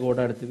ರೇಟಿಗೆ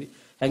ಓಡಾಡ್ತೀವಿ,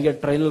 ಹೆಂಗೆ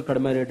ಟ್ರೈನಲ್ಲಿ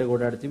ಕಡಿಮೆ ರೇಟಿಗೆ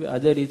ಓಡಾಡ್ತೀವಿ,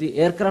 ಅದೇ ರೀತಿ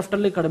ಏರ್ಕ್ರಾಫ್ಟ್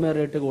ಅಲ್ಲಿ ಕಡಿಮೆ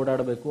ರೇಟಿಗೆ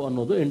ಓಡಾಡಬೇಕು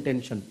ಅನ್ನೋದು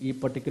ಇಂಟೆನ್ಷನ್, ಈ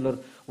ಪರ್ಟಿಕ್ಯುಲರ್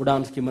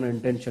ಉಡಾನ್ ಸ್ಕೀಮ್ ಅನ್ನ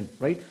ಇಂಟೆನ್ಷನ್,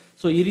 ರೈಟ್.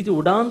 ಸೊ ಈ ರೀತಿ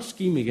ಉಡಾನ್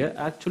ಸ್ಕೀಮಿಗೆ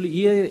ಆಕ್ಚುಲಿ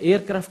ಈ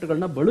ಏರ್ಕ್ರಾಫ್ಟ್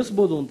ಗಳನ್ನ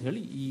ಬಳಸಬಹುದು ಅಂತ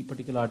ಹೇಳಿ ಈ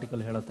ಪರ್ಟಿಕ್ಯುಲರ್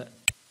ಆರ್ಟಿಕಲ್ ಹೇಳುತ್ತೆ.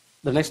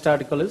 The next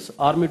article is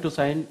army to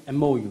sign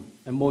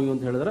MOU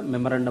ಅಂತ ಹೇಳಿದ್ರೆ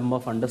ಮೆಮೊರಾಂಡಮ್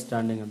ಆಫ್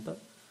ಅಂಡರ್ಸ್ಟ್ಯಾಂಡಿಂಗ್ ಅಂತ,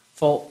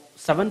 for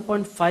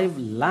 7.5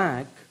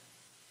 lakh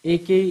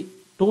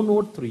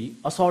AK-203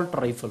 assault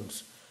rifles.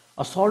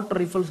 Assault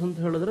rifles ಅಂತ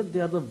ಹೇಳಿದ್ರೆ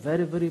they are the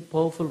very very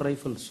powerful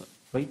rifles,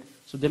 right?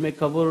 So they may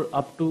cover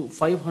up to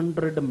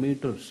 500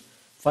 meters.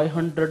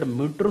 500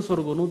 meters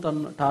ವರೆಗೂ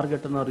ತನ್ನ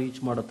target ಅನ್ನ reach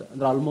ಮಾಡುತ್ತೆ.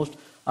 ಅಂದ್ರೆ ಆಲ್ಮೋಸ್ಟ್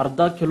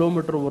ಅರ್ಧ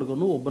ಕಿಲೋಮೀಟರ್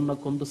ವರೆಗೂ ಒಬ್ಬನ್ನ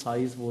ಕೊಂದು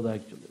ಸಾಯಿಸಬಹುದು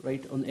ಆಕ್ಚುಲಿ,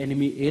 ರೈಟ್. ಒಂದು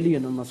ಎನಿಮಿ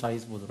ಏಲಿಯನ್ ಅನ್ನ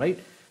ಸಾಯಿಸಬಹುದು,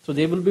 right. So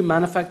they will be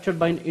manufactured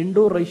by an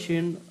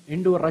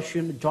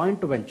Indo-Russian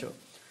joint venture.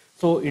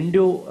 So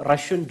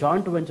Indo-Russian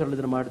joint venture ಅಲ್ಲಿ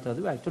ಇದನ್ನ ಮಾಡ್ತಾ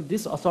ಇದ್ವಿ. Actually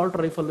this assault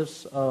rifle is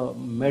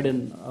made in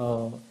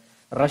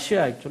Russia,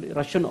 actually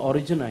Russian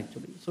origin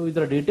actually. So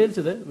ಇದರ details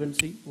ಇದೆ, we'll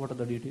see what are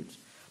the details.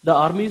 The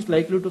army is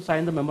likely to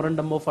sign the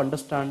memorandum of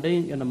understanding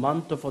in a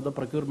month for the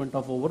procurement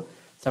of over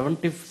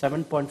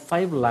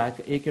 77.5 lakh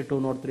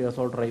AK-203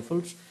 assault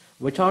rifles,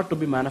 which are to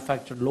be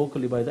manufactured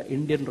locally by the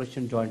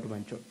Indian-Russian joint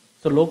venture.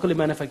 So locally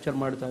manufacture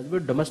ಮಾಡ್ತಾ ಇದ್ವಿ,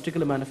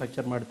 domestically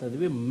manufacture ಮಾಡ್ತಾ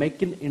ಇದ್ವಿ, make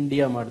in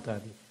India ಮಾಡ್ತಾ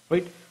ಇದ್ವಿ,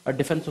 right. A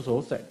defense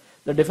source said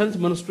the defense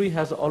ministry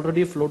has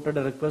already floated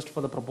a request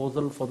for the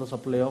proposal for the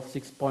supply of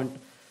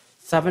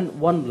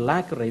 6.71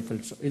 lakh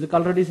rifles. ಇದಕ್ಕೆ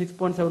already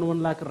 6.71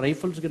 lakh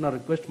rifles ಗೆ ನಾವು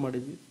request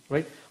ಮಾಡಿದ್ವಿ,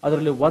 right.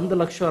 ಅದರಲ್ಲಿ 1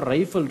 lakh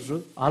rifles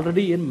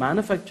already ಏನ್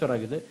manufacture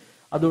ಆಗಿದೆ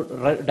ಅದು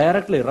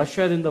ಡೈರೆಕ್ಟ್ಲಿ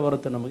ರಷ್ಯಾದಿಂದ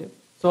ಬರುತ್ತೆ ನಮಗೆ.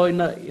 ಸೊ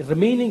ಇನ್ನು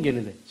ರಿಮೈನಿಂಗ್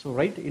ಏನಿದೆ, ಸೊ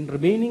ರೈಟ್, ಇನ್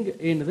ರಿಮೈನಿಂಗ್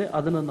ಏನಿದೆ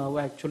ಅದನ್ನ ನಾವು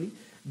ಆಕ್ಚುಲಿ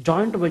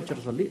ಜಾಯಿಂಟ್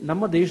ವೆಂಚರ್ಸ್ ಅಲ್ಲಿ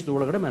ನಮ್ಮ ದೇಶದ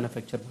ಒಳಗಡೆ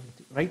ಮ್ಯಾನುಫ್ಯಾಕ್ಚರ್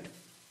ಮಾಡ್ತೀವಿ, right.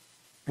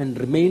 And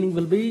remaining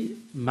will be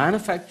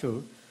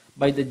manufactured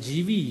by the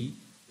GV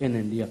in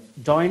India,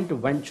 joint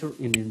venture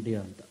in India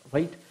ಅಂತ,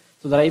 right.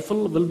 So the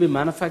rifle will be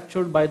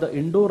manufactured by the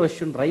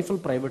Indo-Russian Rifle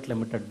Private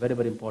Limited, very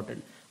very important,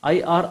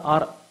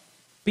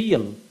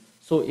 IRRPL.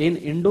 So in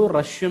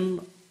Indo-Russian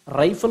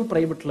Rifle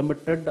Private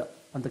Limited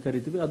ಅಂತ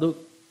ಕರಿತೀವಿ, ಅದು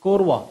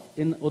ಕೋರ್ವಾ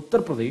ಇನ್ ಉತ್ತರ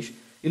ಪ್ರದೇಶ್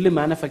ಇಲ್ಲಿ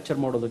manufacture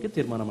ಮಾಡೋದಕ್ಕೆ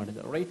ತೀರ್ಮಾನ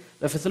ಮಾಡಿದ್ದಾರೆ, right.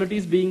 The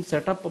facilities being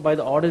set up by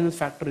the ordinance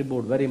factory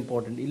board, very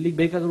important. ಇಲ್ಲಿಗೆ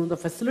ಬೇಕಾಗಿರುವಂತಹ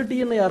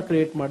ಫೆಸಿಲಿಟಿಯನ್ನು ಯಾರು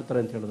ಕ್ರಿಯೇಟ್ ಮಾಡ್ತಾರೆ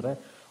ಅಂತ ಹೇಳಿದ್ರೆ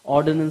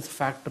ಆರ್ಡಿನೆನ್ಸ್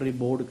ಫ್ಯಾಕ್ಟರಿ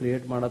ಬೋರ್ಡ್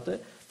ಕ್ರಿಯೇಟ್ ಮಾಡುತ್ತೆ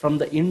ಫ್ರಮ್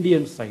ದ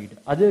ಇಂಡಿಯನ್ ಸೈಡ್.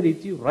 ಅದೇ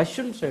ರೀತಿ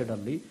ರಷ್ಯನ್ ಸೈಡ್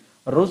ಅಲ್ಲಿ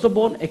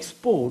ರೋಸಬೋನ್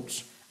exports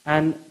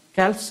and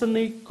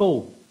ಕ್ಯಾಲ್ಸನಿಕೋವ್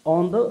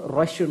on the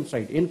Russian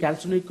side. ಏನ್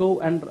ಕ್ಯಾಲ್ಸನಿಕೋವ್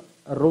ಅಂಡ್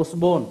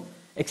ರೋಸಬೋನ್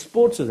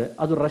ಎಕ್ಸ್ಪೋರ್ಟ್ಸ್ ಇದೆ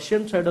ಅದು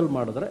ರಷ್ಯನ್ ಸೈಡ್ ಅಲ್ಲಿ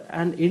ಮಾಡಿದ್ರೆ,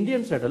 ಅಂಡ್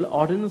ಇಂಡಿಯನ್ ಸೈಡ್ ಅಲ್ಲಿ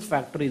ಆರ್ಡಿನೆನ್ಸ್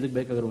ಫ್ಯಾಕ್ಟರಿ ಇದಕ್ಕೆ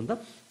ಬೇಕಾಗಿರುವಂತಹ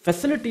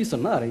ಫೆಸಿಲಿಟೀಸ್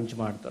ಅನ್ನ ಅರೇಂಜ್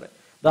ಮಾಡ್ತಾರೆ.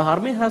 The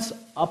army has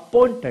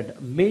appointed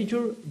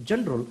Major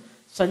General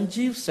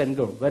Sanjeev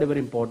Sengar, very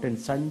very important,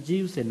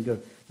 Sanjeev Sengar.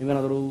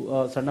 ನೀವೇನಾದರೂ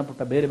ಸಣ್ಣ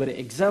ಪುಟ್ಟ ಬೇರೆ ಬೇರೆ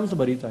ಎಕ್ಸಾಮ್ಸ್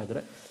ಬರೀತಾ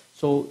ಇದ್ರೆ,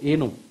 ಸೊ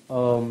ಏನು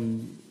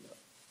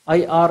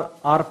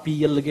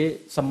IRRPLಗೆ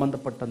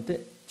ಸಂಬಂಧಪಟ್ಟಂತೆ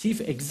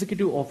ಚೀಫ್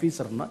ಎಕ್ಸಿಕ್ಯೂಟಿವ್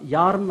ಆಫೀಸರ್ನ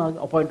ಯಾರನ್ನ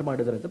ಅಪಾಯಿಂಟ್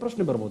ಮಾಡಿದ್ದಾರೆ ಅಂತ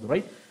ಪ್ರಶ್ನೆ ಬರ್ಬೋದು,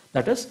 right.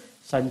 That is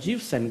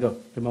Sanjeev ಸೆನ್ಗರ್,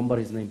 remember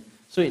his name.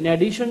 So in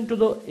addition to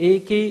the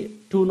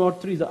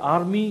AK-203, the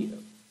army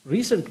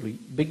recently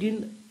began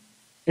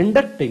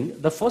inducting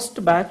the first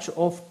batch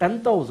of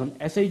 10,000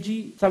 SIG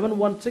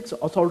 716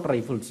 assault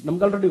rifles.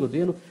 ನಮ್ಗೆ ಆಲ್ರೆಡಿ ಗೊತ್ತು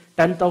ಏನು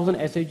 10,000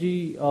 SIG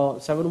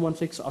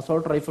 716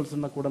 assault rifles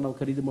ಅನ್ನ ಕೂಡ ನಾವು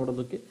ಖರೀದಿ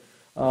ಮಾಡೋದಕ್ಕೆ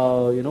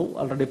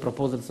ಆಲ್ರೆಡಿ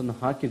ಪ್ರಪೋಸಲ್ಸ್ ಅನ್ನು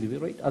ಹಾಕಿದೀವಿ,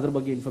 ರೈಟ್. ಅದ್ರ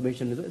ಬಗ್ಗೆ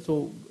ಇನ್ಫಾರ್ಮೇಶನ್ ಇದೆ. So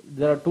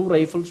there are 2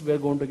 rifles we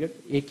are going to get,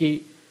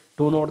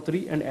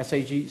 AK-203 and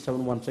SIG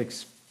 716.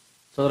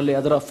 So ಅದರಲ್ಲಿ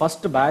ಅದರ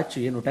ಫಸ್ಟ್ ಬ್ಯಾಚ್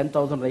ಏನು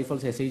 10,000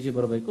 ರೈಫಲ್ಸ್ SIG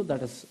ಬರಬೇಕು,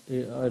 that is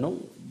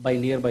by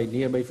near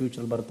by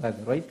future ಬರ್ತಾ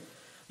ಇದೆ, right.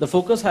 The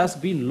focus has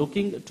been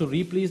looking to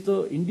replace the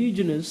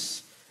indigenous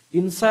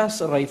INSAS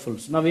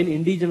rifles. ನಾವೇನು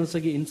indigenous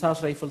ಆಗಿ INSAS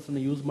rifles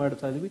ಅನ್ನು use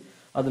ಮಾಡ್ತಾ ಇದೀವಿ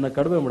ಅದನ್ನ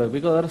ಕಡಿಮೆ ಮಾಡಬೇಕು,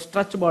 ಬಿಕಾಸ್ ಅದರ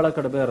ಸ್ಟ್ರೆಚ್ ಬಹಳ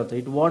ಕಡಿಮೆ ಇರುತ್ತೆ.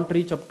 It want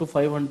reach up to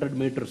 500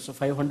 meters,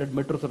 500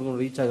 meters ವರೆಗೂ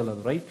ರೀಚ್ ಆಗಲ್ಲ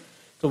ಅದು, right.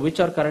 So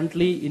which are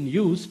currently in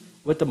use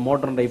with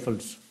modern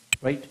rifles,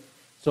 right.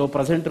 So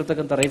present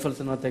ಇರ್ತಕ್ಕಂಥ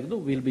ರೈಫಲ್ಸ್ ಅನ್ನ ತೆಗೆದು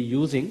will be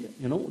using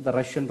the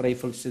Russian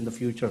rifles in the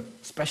future.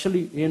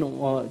 Specially ಏನು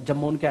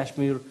Jammu and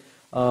Kashmir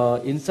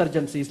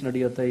ಇನ್ಸರ್ಜೆನ್ಸೀಸ್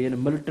ನಡೆಯುತ್ತೆ, ಏನು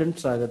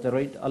militants ಆಗುತ್ತೆ,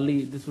 ರೈಟ್. ಅಲ್ಲಿ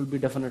this will be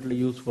definitely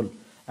useful.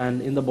 And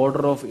in the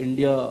border of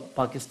India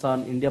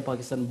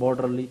Pakistan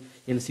border ಅಲ್ಲಿ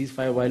ಏನು ಸೀಸ್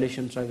ಫೈರ್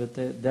ವೈಲೇಷನ್ಸ್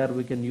ಆಗುತ್ತೆ, there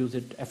we can use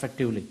it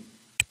effectively.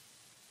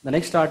 The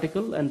next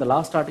article and the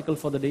last article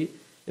for the day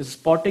is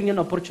spotting an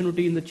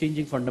opportunity in the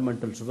changing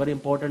fundamentals. Very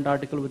important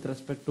article with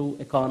respect to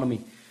economy.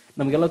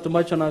 ನಮಗೆಲ್ಲ ತುಂಬ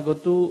ಚೆನ್ನಾಗಿ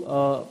ಗೊತ್ತು,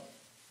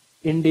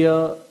 India,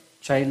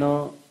 China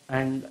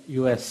and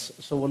U S.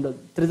 So ಒಂದು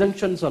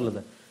ತ್ರಿಜಂಕ್ಷನ್ಸ್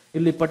ಅಲ್ಲದೆ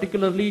ಇಲ್ಲಿ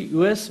particularly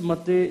U S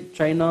ಮತ್ತು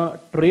China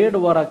trade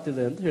war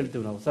ಆಗ್ತಿದೆ ಅಂತ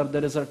ಹೇಳ್ತೀವಿ ನಾವು. Sir,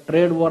 there is a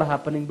trade war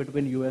happening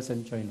between U S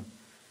and China.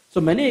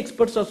 So many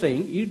experts are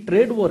saying ಈ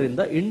ಟ್ರೇಡ್ ವಾರ್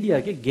ಇಂದ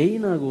ಇಂಡಿಯಾಗೆ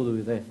ಗೈನ್ ಆಗೋದು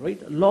ಇದೆ,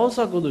 ರೈಟ್, ಲಾಸ್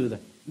ಆಗೋದು ಇದೆ.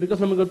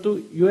 ಬಿಕಾಸ್ ನಮಗೆ ಗೊತ್ತು,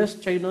 U S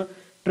China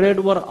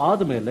trade war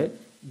ಆದಮೇಲೆ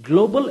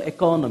ಗ್ಲೋಬಲ್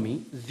ಎಕಾನಮಿ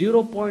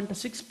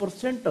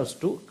 0.6%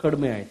 ಅಷ್ಟು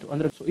ಕಡಿಮೆ ಆಯಿತು.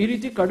 ಅಂದ್ರೆ ಈ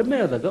ರೀತಿ ಕಡಿಮೆ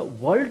ಆದಾಗ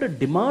ವರ್ಲ್ಡ್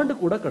ಡಿಮಾಂಡ್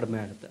ಕೂಡ ಕಡಿಮೆ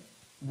ಆಗುತ್ತೆ.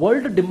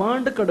 ವರ್ಲ್ಡ್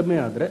ಡಿಮಾಂಡ್ ಕಡಿಮೆ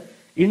ಆದ್ರೆ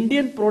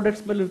ಇಂಡಿಯನ್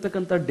ಪ್ರಾಡಕ್ಟ್ಸ್ ಮೇಲೆ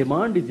ಇರ್ತಕ್ಕಂಥ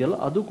ಡಿಮಾಂಡ್ ಇದೆಯಲ್ಲ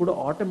ಅದು ಕೂಡ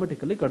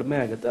ಆಟೋಮೆಟಿಕಲಿ ಕಡಿಮೆ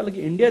ಆಗುತ್ತೆ.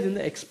 ಅಲ್ಲಿಗೆ ಇಂಡಿಯಾದಿಂದ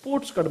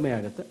ಎಕ್ಸ್ಪೋರ್ಟ್ಸ್ ಕಡಿಮೆ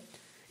ಆಗುತ್ತೆ.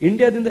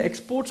 ಇಂಡಿಯಾದಿಂದ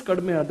ಎಕ್ಸ್ಪೋರ್ಟ್ಸ್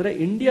ಕಡಿಮೆ ಆದರೆ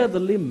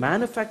ಇಂಡಿಯಾದಲ್ಲಿ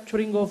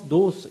ಮ್ಯಾನುಫ್ಯಾಕ್ಚರಿಂಗ್ ಆಫ್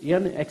ದೋಸ್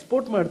ಏನು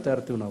ಎಕ್ಸ್ಪೋರ್ಟ್ ಮಾಡ್ತಾ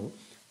ಇರ್ತೀವಿ ನಾವು,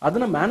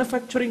 ಅದನ್ನ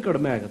ಮ್ಯಾನುಫ್ಯಾಕ್ಚರಿಂಗ್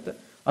ಕಡಿಮೆ ಆಗುತ್ತೆ.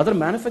 ಅದರ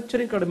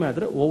ಮ್ಯಾನುಫ್ಯಾಕ್ಚರಿಂಗ್ ಕಡಿಮೆ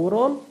ಆದರೆ ಓವರ್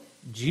ಆಲ್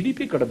GDP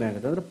ಕಡಿಮೆ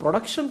ಆಗುತ್ತೆ, ಅಂದ್ರೆ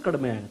ಪ್ರೊಡಕ್ಷನ್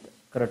ಕಡಿಮೆ ಆಗುತ್ತೆ.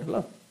 ಕರೆಕ್ಟ್ ಅಲ್ಲ?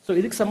 ಸೊ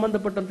ಇದಕ್ಕೆ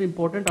ಸಂಬಂಧಪಟ್ಟಂತೆ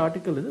ಇಂಪಾರ್ಟೆಂಟ್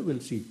ಆರ್ಟಿಕಲ್ ಇದೆ,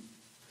 will see.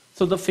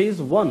 So the phase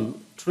 1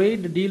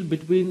 trade deal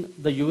between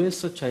the US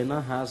and China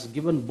has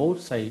given both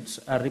sides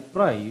a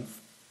reprieve,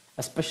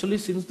 especially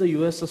since the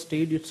US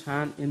stayed its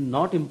hand in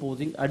not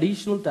imposing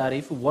additional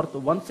tariff worth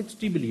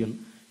 160 billion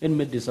in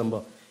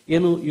mid-December.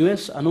 ಏನು U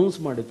S announce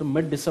ಮಾಡಿತ್ತು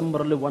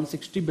mid-December ಅಲ್ಲಿ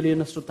 160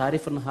 billion ಅಷ್ಟು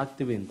tariff ಅನ್ನು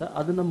ಹಾಕ್ತಿವಿ ಅಂತ,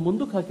 ಅದನ್ನ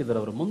ಮುಂದಕ್ಕೆ ಹಾಕಿದ್ದಾರೆ,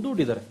 ಅವರು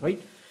ಮುಂದೂಡಿದ್ದಾರೆ,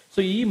 ರೈಟ್. ಸೊ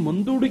ಈ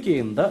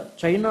ಮುಂದೂಡಿಕೆಯಿಂದ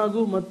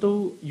ಚೈನಾಗೂ ಮತ್ತು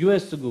ಯು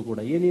ಎಸ್ಗೂ ಕೂಡ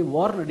ಏನು ಈ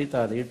ವಾರ್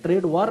ನಡೀತಾ ಇದೆ, ಈ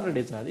ಟ್ರೇಡ್ ವಾರ್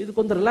ನಡೀತಾ ಇದೆ,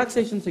 ಇದಕ್ಕೊಂದು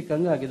ರಿಲ್ಯಾಕ್ಸೇಷನ್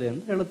ಸಿಕ್ಕಂಗೆ ಆಗಿದೆ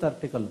ಅಂತ ಹೇಳುತ್ತೆ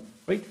article,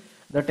 right.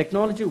 The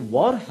technology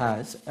war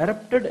has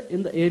erupted in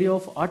the area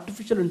of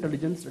artificial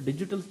intelligence,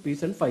 digital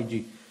space and 5G.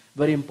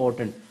 Very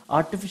important.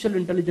 Artificial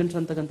intelligence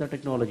ಅಂತಕ್ಕಂಥ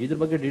ಟೆಕ್ನಾಲಜಿ, ಇದ್ರ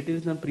ಬಗ್ಗೆ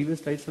ಡೀಟೇಲ್ಸ್ ನಾನು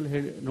ಪ್ರೀವಿಯಸ್ ಸ್ಲೈಡ್ಸ್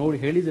ಅಲ್ಲಿ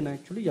ಹೇಳಿದ್ದೀನಿ.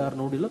 ಆಕ್ಚುಲಿ ಯಾರು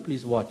ನೋಡಿಲ್ಲ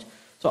please watch.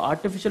 So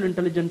artificial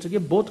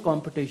ಇಂಟೆಲಿಜೆನ್ಸ್ಗೆ both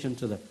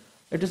competitions ಇದೆ.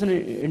 It is an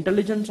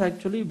intelligence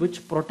actually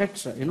which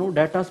protects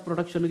ಡಾಟಾಸ್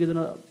ಪ್ರೊಡಕ್ಷನ್ಗೆ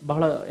ಇದನ್ನ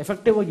ಬಹಳ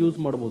ಎಫೆಕ್ಟಿವ್ ಆಗಿ ಯೂಸ್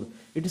ಮಾಡಬಹುದು.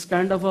 It is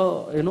kind of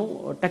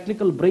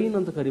technical brain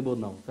ಅಂತ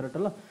ಕರಿಬಹುದು ನಾವು, ಕರೆಕ್ಟ್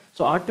ಅಲ್ಲ?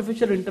 ಸೊ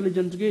ಆರ್ಟಿಫಿಷಿಯಲ್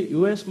ಇಂಟೆಲಿಜೆನ್ಸ್ಗೆ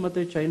ಯು ಎಸ್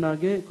ಮತ್ತೆ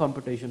ಚೈನಾಗೆ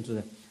ಕಾಂಪಿಟೇಷನ್ಸ್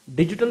ಇದೆ.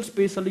 ಡಿಜಿಟಲ್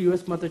ಸ್ಪೇಸ್ ಅಲ್ಲಿ ಯು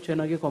ಎಸ್ ಮತ್ತೆ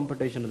ಚೈನಾಗೆ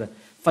ಕಾಂಪಿಟೇಷನ್ ಇದೆ.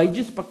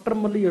 5G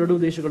ಸ್ಪೆಕ್ಟ್ರಮ್ ಅಲ್ಲಿ ಎರಡು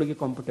ದೇಶಗಳಿಗೆ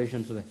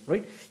ಕಾಂಪಿಟೇಷನ್ಸ್ ಇದೆ,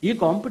 ರೈಟ್. ಈ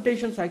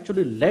competitions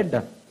actually LED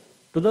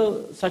to the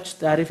such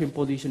tariff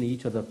imposition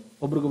each other.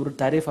 ಒಬ್ರಿಗೊಬ್ರು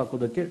ಟ್ಯಾರಿಫ್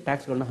ಹಾಕೋದಕ್ಕೆ,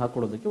 ಟ್ಯಾಕ್ಸ್ ಗಳನ್ನ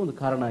ಹಾಕೊಳ್ಳೋದಕ್ಕೆ ಒಂದು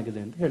ಕಾರಣ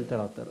ಆಗಿದೆ ಅಂತ ಹೇಳ್ತಾ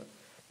ಇರ್ತಾರೆ.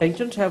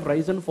 Tensions have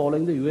risen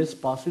following the US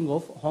passing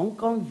of Hong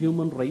Kong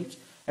Human Rights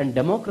and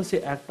Democracy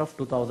Act of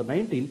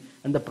 2019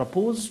 and the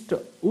proposed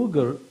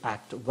Uyghur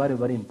Act. Very,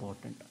 very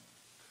important.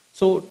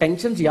 So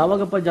tensions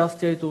ಯಾವಾಗಪ್ಪ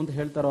ಜಾಸ್ತಿ ಆಯಿತು ಅಂತ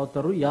ಹೇಳ್ತಾ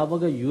ಇರೋರು,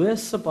 ಯಾವಾಗ ಯು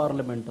ಎಸ್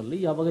ಪಾರ್ಲಿಮೆಂಟ್ ಅಲ್ಲಿ,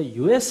 ಯಾವಾಗ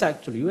ಯು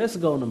ಎಸ್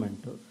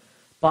ಗವರ್ನಮೆಂಟ್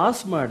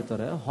ಪಾಸ್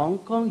ಮಾಡ್ತಾರೆ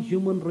Hong Kong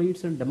human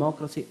rights and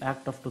democracy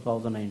act of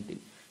 2019.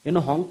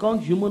 ಏನು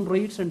Hong Kong human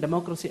rights and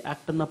democracy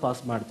act ಅನ್ನ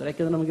ಪಾಸ್ ಮಾಡ್ತಾರೆ.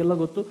 ಯಾಕೆಂದ್ರೆ ನಮಗೆಲ್ಲ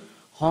ಗೊತ್ತು,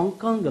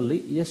 ಹಾಂಗ್ಕಾಂಗ್ ಅಲ್ಲಿ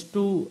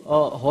ಎಷ್ಟು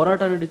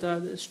ಹೋರಾಟ ನಡೀತಾ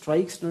ಇದೆ,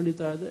 ಸ್ಟ್ರೈಕ್ಸ್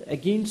ನಡೀತಾ ಇದೆ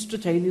ಅಗೇನ್ಸ್ಟ್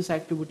ಚೈನೀಸ್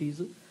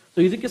ಆಕ್ಟಿವಿಟೀಸ್. ಸೊ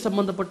ಇದಕ್ಕೆ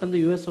ಸಂಬಂಧಪಟ್ಟಂತೆ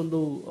ಯು ಎಸ್ ಒಂದು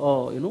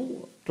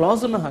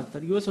ಕ್ಲಾಸ್ ಅನ್ನ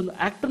ಹಾಕ್ತಾರೆ, ಯು ಎಸ್ ಒಂದು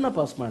ಆಕ್ಟ್ ಅನ್ನ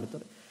ಪಾಸ್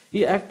ಮಾಡ್ತಾರೆ.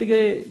 ಈ ಆಕ್ಟ್ಗೆ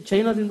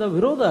ಚೈನಾದಿಂದ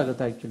ವಿರೋಧ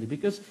ಆಗುತ್ತೆ actually,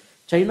 because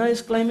China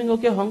is climbing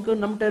okay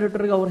Hong Kong ನಮ್ಮ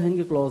ಟೆರಿಟರಿಗೆ ಅವ್ರು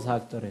ಹೆಂಗೆ ಕ್ಲೋಸ್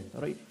ಹಾಕ್ತಾರೆ ಅಂತ,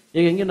 ರೈಟ್.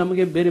 ಈಗ ಹೆಂಗೆ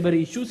ನಮಗೆ ಬೇರೆ ಬೇರೆ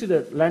ಇಶ್ಯೂಸ್ ಇದೆ,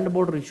 ಲ್ಯಾಂಡ್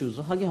ಬಾರ್ಡರ್ ಇಶ್ಯೂಸ್,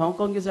 ಹಾಗೆ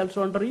Hong Kong is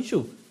also under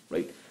issue,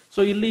 right.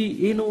 So ಇಲ್ಲಿ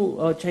ಏನು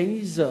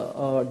ಚೈನೀಸ್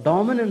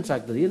ಡಾಮಿನೆನ್ಸ್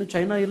ಆಗ್ತದೆ, ಏನು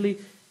ಚೈನಾ ಇಲ್ಲಿ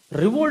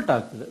ರಿವೋಲ್ಟ್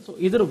ಆಗ್ತದೆ. ಸೊ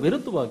ಇದರ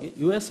ವಿರುದ್ಧವಾಗಿ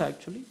ಯು ಎಸ್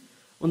ಆಕ್ಚುಲಿ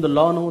ಒಂದು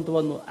ಲಾನೋ ಅಥವಾ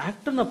ಒಂದು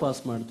ಆಕ್ಟ್ ಅನ್ನ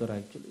ಪಾಸ್ ಮಾಡ್ತಾರೆ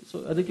ಆಕ್ಚುಲಿ. ಸೊ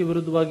ಅದಕ್ಕೆ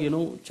ವಿರುದ್ಧವಾಗಿ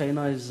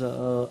China is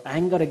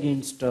anger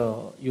against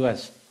U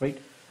S, right.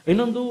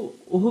 ಇನ್ನೊಂದು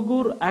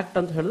ಉಹುಗೂರ್ ಆಕ್ಟ್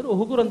ಅಂತ ಹೇಳಿದ್ರೆ,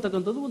 ಉಹುಗೂರ್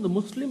ಅಂತಕ್ಕಂಥದ್ದು ಒಂದು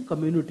ಮುಸ್ಲಿಂ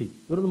ಕಮ್ಯುನಿಟಿ.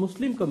 ಇವರೊಂದು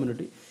ಮುಸ್ಲಿಂ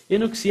ಕಮ್ಯುನಿಟಿ,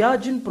 ಏನು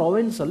ಸಿಯಾಜಿನ್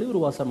ಪ್ರಾವಿನ್ಸ್ ಅಲ್ಲಿ ಇವರು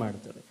ವಾಸ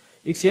ಮಾಡ್ತಾರೆ.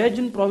 ಈ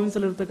ಸಿಯಾಜಿನ್ ಪ್ರಾವಿನ್ಸ್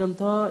ಅಲ್ಲಿ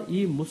ಇರ್ತಕ್ಕಂಥ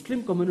ಈ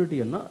ಮುಸ್ಲಿಂ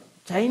ಕಮ್ಯುನಿಟಿಯನ್ನ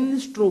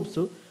ಚೈನೀಸ್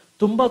ಟ್ರೂಪ್ಸ್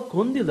ತುಂಬಾ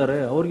ಕೊಂದಿದ್ದಾರೆ.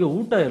 ಅವ್ರಿಗೆ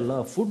ಊಟ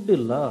ಇಲ್ಲ, ಫುಡ್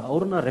ಇಲ್ಲ,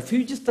 ಅವ್ರನ್ನ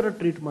ರೆಫ್ಯೂಜೀಸ್ ತರ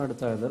ಟ್ರೀಟ್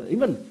ಮಾಡ್ತಾ ಇದ್ದಾರೆ.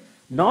 ಇವನ್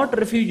ನಾಟ್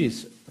ರೆಫ್ಯೂಜೀಸ್,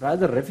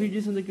 ರಾದರ್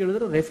ರೆಫ್ಯೂಜೀಸ್ ಅಂತ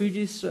ಕೇಳಿದ್ರೆ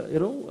ರೆಫ್ಯೂಜೀಸ್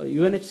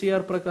UNHCR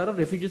ಪ್ರಕಾರ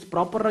ರೆಫ್ಯೂಜೀಸ್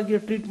ಪ್ರಾಪರ್ ಆಗಿ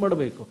ಟ್ರೀಟ್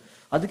ಮಾಡಬೇಕು,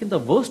 ಅದಕ್ಕಿಂತ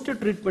ವರ್ಸ್ಟ್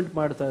ಟ್ರೀಟ್ಮೆಂಟ್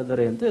ಮಾಡ್ತಾ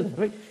ಇದ್ದಾರೆ ಅಂತ ಇದೆ,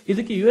 ರೈಟ್.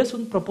 ಇದಕ್ಕೆ ಯು ಎಸ್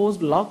ಒಂದು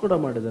ಪ್ರಪೋಸ್ಡ್ ಲಾ ಕೂಡ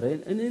ಮಾಡಿದ್ದಾರೆ.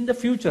 ಇನ್ ದ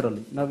ಫ್ಯೂಚರ್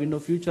ಅಲ್ಲಿ ನಾವಿನ್ನು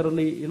ಫ್ಯೂಚರ್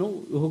ಅಲ್ಲಿ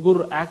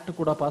ಉಹುಗೂರ್ ಆಕ್ಟ್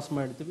ಕೂಡ ಪಾಸ್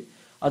ಮಾಡ್ತೀವಿ.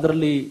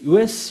 ಅದರಲ್ಲಿ ಯು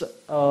ಎಸ್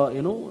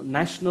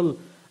ನ್ಯಾಷನಲ್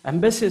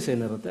ಎಂಬೆಸಿಸ್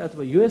ಏನಿರುತ್ತೆ,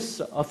 ಅಥವಾ ಯು ಎಸ್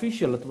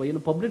ಅಫಿಷಿಯಲ್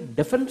ಅಥವಾ ಪಬ್ಲಿಕ್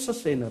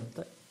ಡಿಫೆನ್ಸಸ್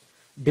ಏನಿರುತ್ತೆ,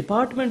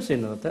 ಡಿಪಾರ್ಟ್ಮೆಂಟ್ಸ್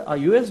ಏನಿರುತ್ತೆ, ಆ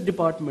ಯು ಎಸ್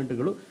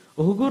ಡಿಪಾರ್ಟ್ಮೆಂಟ್ಗಳು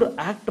ಉಹುಗೂರ್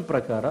ಆಕ್ಟ್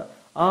ಪ್ರಕಾರ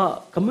ಆ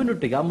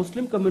ಕಮ್ಯುನಿಟಿಗೆ, ಆ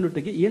ಮುಸ್ಲಿಂ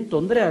ಕಮ್ಯುನಿಟಿಗೆ ಏನ್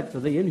ತೊಂದರೆ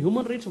ಆಗ್ತದೆ, ಏನ್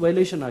ಹ್ಯೂಮನ್ ರೈಟ್ಸ್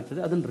ವೈಲೇಷನ್ ಆಗ್ತದೆ,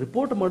 ಅದನ್ನ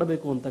ರಿಪೋರ್ಟ್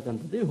ಮಾಡಬೇಕು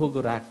ಅಂತಕ್ಕಂಥದ್ದು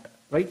ಉಹುಗೂರ್ ಆಕ್ಟ್,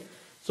 ರೈಟ್.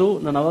 ಸೊ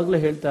ನಾನು ಅವಾಗಲೇ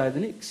ಹೇಳ್ತಾ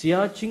ಇದ್ದೀನಿ,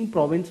 ಸಿಯಾಚಿಂಗ್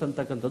ಪ್ರಾವಿನ್ಸ್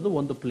ಅಂತಕ್ಕಂಥದ್ದು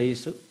ಒಂದು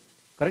ಪ್ಲೇಸ್,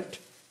 ಕರೆಕ್ಟ್.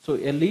 ಸೊ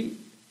ಎಲ್ಲಿ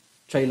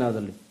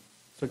ಚೈನಾದಲ್ಲಿ,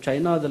 ಸೊ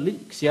ಚೈನಾದಲ್ಲಿ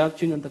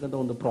ಸಿಯಾಚಿಂಗ್ ಅಂತಕ್ಕಂಥ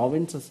ಒಂದು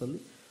ಪ್ರಾವಿನ್ಸಸ್ ಅಲ್ಲಿ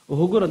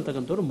ಉಹುಗೂರ್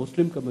ಅಂತಕ್ಕಂಥವ್ರು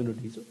ಮುಸ್ಲಿಂ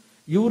ಕಮ್ಯುನಿಟೀಸ್,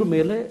 ಇವ್ರ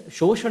ಮೇಲೆ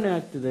ಶೋಷಣೆ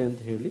ಆಗ್ತಿದೆ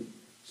ಅಂತ ಹೇಳಿ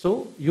ಸೊ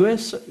ಯು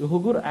ಎಸ್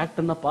ಉಹುಗೂರ್ ಆಕ್ಟ್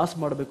ಅನ್ನ ಪಾಸ್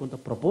ಮಾಡಬೇಕು ಅಂತ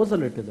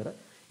ಪ್ರಪೋಸಲ್ ಇಟ್ಟಿದ್ದಾರೆ.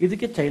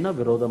 ಇದಕ್ಕೆ ಚೈನಾ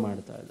ವಿರೋಧ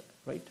ಮಾಡ್ತಾ ಇದೆ,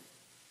 right.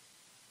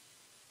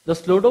 The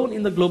slowdown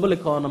in the global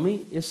economy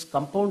is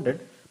compounded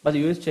by the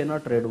US-China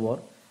trade war,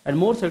 and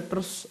more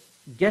sectors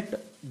get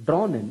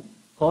drawn in,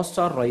 cost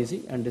R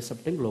rising and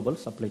ಡಿಸಪ್ಟಿಂಗ್ global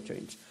supply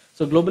chains.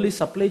 So globally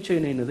supply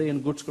chain ಏನಿದೆ, ಏನು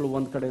ಗುಡ್ಸ್ಗಳು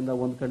ಒಂದು ಕಡೆಯಿಂದ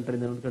ಒಂದು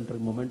ಕಂಟ್ರಿಯಿಂದ ಇನ್ನೊಂದು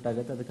ಕಂಟ್ರಿಗೆ movement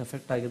ಆಗುತ್ತೆ, ಅದಕ್ಕೆ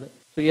effect ಆಗಿದೆ.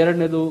 So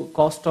ಎರಡನೇದು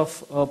ಕಾಸ್ಟ್ ಆಫ್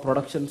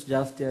ಪ್ರೊಡಕ್ಷನ್ಸ್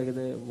ಜಾಸ್ತಿ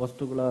ಆಗಿದೆ,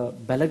 ವಸ್ತುಗಳ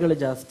ಬೆಲೆಗಳು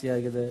ಜಾಸ್ತಿ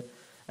ಆಗಿದೆ,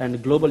 ಅಂಡ್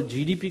ಗ್ಲೋಬಲ್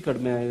GDP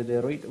ಕಡಿಮೆ ಆಗಿದೆ,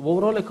 right.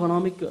 Over all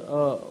economic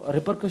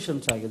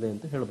repercussions ಆಗಿದೆ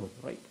ಅಂತ ಹೇಳ್ಬೋದು,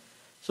 right.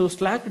 So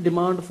slack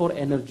demand for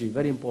energy,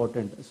 very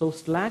important. So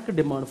slack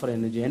demand for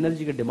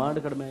ಎನರ್ಜಿಗೆ demand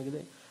ಕಡಿಮೆ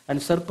ಆಗಿದೆ,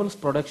 and ಸರ್ಪಲ್ಸ್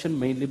production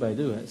mainly by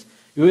the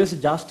US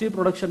ಜಾಸ್ತಿ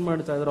ಪ್ರೊಡಕ್ಷನ್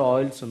ಮಾಡ್ತಾ ಇದ್ದಾರೆ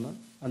ಆಯಿಲ್ಸ್ ಅನ್ನ,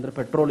 ಅಂದ್ರೆ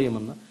ಪೆಟ್ರೋಲಿಯಂ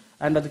ಅನ್ನ,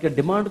 ಅಂಡ್ ಅದಕ್ಕೆ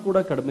ಡಿಮಾಂಡ್ ಕೂಡ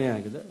ಕಡಿಮೆ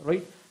ಆಗಿದೆ,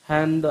 right.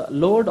 And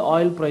load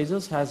oil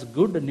prices has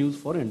good news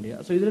for India.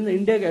 So ಇದರಿಂದ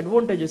ಇಂಡಿಯಾಗೆ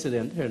ಅಡ್ವಾಂಟೇಜಸ್ ಇದೆ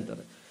ಅಂತ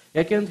ಹೇಳ್ತಾರೆ.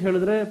 ಯಾಕೆ ಅಂತ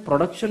ಹೇಳಿದ್ರೆ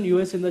ಪ್ರೊಡಕ್ಷನ್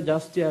US ಇಂದ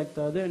ಜಾಸ್ತಿ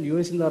ಆಗ್ತಾ ಇದೆ, ಅಂಡ್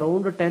US ಇಂದ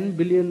ಅರೌಂಡ್ 10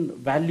 ಬಿಲಿಯನ್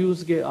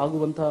ವ್ಯಾಲ್ಯೂಸ್ಗೆ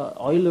ಆಗುವಂತಹ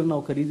ಆಯಿಲ್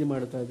ನಾವು ಖರೀದಿ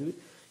ಮಾಡ್ತಾ ಇದೀವಿ.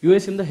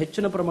 US ಇಂದ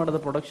ಹೆಚ್ಚಿನ ಪ್ರಮಾಣದ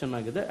ಪ್ರೊಡಕ್ಷನ್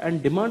ಆಗಿದೆ, ಅಂಡ್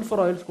ಡಿಮಾಂಡ್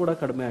ಫಾರ್ ಆಯಿಲ್ಸ್ ಕೂಡ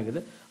ಕಡಿಮೆ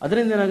ಆಗಿದೆ.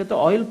 ಅದರಿಂದ ಏನಾಗುತ್ತೆ,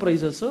 ಆಯಿಲ್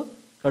ಪ್ರೈಸಸ್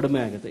ಕಡಿಮೆ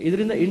ಆಗುತ್ತೆ.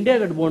 ಇದರಿಂದ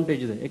ಇಂಡಿಯಾಗೆ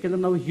ಅಡ್ವಾಂಟೇಜ್ ಇದೆ, ಯಾಕೆಂದ್ರೆ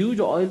ನಾವು ಹ್ಯೂಜ್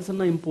ಆಯಿಲ್ಸ್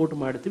ಅನ್ನ ಇಂಪೋರ್ಟ್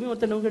ಮಾಡ್ತೀವಿ,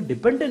 ಮತ್ತೆ ನಮಗೆ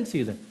ಡಿಪೆಂಡೆನ್ಸಿ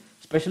ಇದೆ.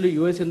 ಸ್ಪೆಷಲಿ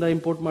US ಇಂದ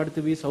ಇಂಪೋರ್ಟ್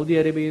ಮಾಡ್ತೀವಿ, ಸೌದಿ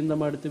ಅರೇಬಿಯಾದಿಂದ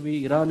ಮಾಡ್ತೀವಿ,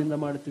 ಇರಾನ್ ಇಂದ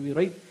ಮಾಡ್ತೀವಿ,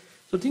 right.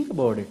 So think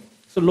about it.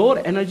 So lower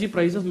energy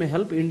prices May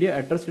help India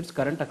address it's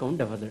current account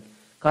deficit.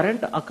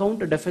 Current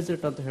account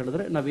deficit ಅಂತ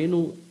ಹೇಳಿದ್ರೆ ನಾವೇನು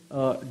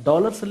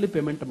ಡಾಲರ್ಸ್ ಅಲ್ಲಿ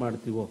ಪೇಮೆಂಟ್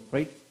ಮಾಡ್ತೀವೋ,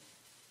 ರೈಟ್.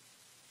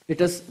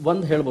 ಇಟ್ ಇಸ್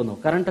ಒಂದು ಹೇಳ್ಬೋದು ನಾವು.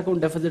 ಕರೆಂಟ್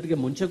ಅಕೌಂಟ್ ಡೆಫಿಸಿಟ್ಗೆ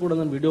ಮುಂಚೆ ಕೂಡ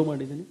ನಾನು ವಿಡಿಯೋ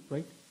ಮಾಡಿದ್ದೀನಿ,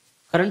 right.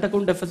 Current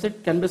account deficit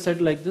can be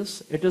shed like this: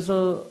 it is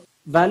a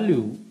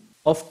value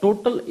of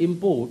total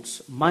imports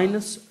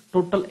minus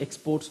total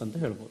exports ಅಂತ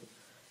ಹೇಳ್ಬೋದು.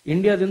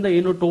 ಇಂಡಿಯಾದಿಂದ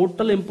ಏನು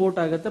ಟೋಟಲ್ ಇಂಪೋರ್ಟ್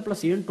ಆಗುತ್ತೆ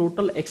ಪ್ಲಸ್ ಏನು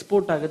ಟೋಟಲ್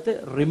ಎಕ್ಸ್ಪೋರ್ಟ್ ಆಗುತ್ತೆ,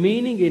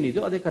 ರಿಮೈನಿಂಗ್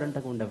ಏನಿದೆಯೋ ಅದೇ ಕರೆಂಟ್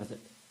ಅಕೌಂಟ್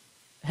ಡೆಫಿಸಿಟ್.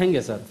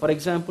 ಹೆಂಗೆ ಸರ್? ಫಾರ್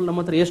ಎಕ್ಸಾಂಪಲ್,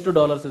 ನಮ್ಮ ಹತ್ರ ಎಷ್ಟು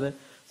ಡಾಲರ್ಸ್ ಇದೆ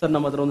ಸರ್?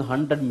 ನಮ್ಮ ಹತ್ರ ಒಂದು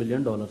 $100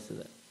 ಮಿಲಿಯನ್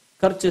ಇದೆ.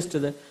 ಖರ್ಚು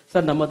ಎಷ್ಟಿದೆ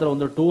ಸರ್? ನಮ್ಮ ಹತ್ರ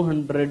ಒಂದು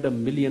 $200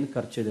 ಮಿಲಿಯನ್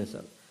ಖರ್ಚಿದೆ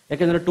ಸರ್.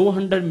 ಯಾಕೆಂದ್ರೆ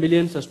 200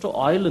 ಮಿಲಿಯನ್ಸ್ ಅಷ್ಟು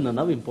ಆಯಿಲ್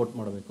ನಾವು ಇಂಪೋರ್ಟ್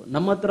ಮಾಡಬೇಕು.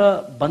 ನಮ್ಮ ಹತ್ರ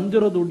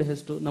ಬಂದಿರೋ ದುಡ್ಡು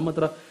ಎಷ್ಟು? ನಮ್ಮ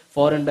ಹತ್ರ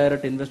ಫಾರಿನ್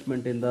ಡೈರೆಕ್ಟ್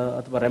ಇನ್ವೆಸ್ಟ್ಮೆಂಟ್ ಇಂದ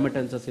ಅಥವಾ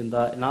ರೆಮಿಟೆನ್ಸಸ್ ಇಂದ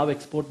ನಾವು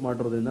ಎಕ್ಸ್ಪೋರ್ಟ್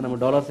ಮಾಡಿರೋದ್ರಿಂದ ನಮ್ಮ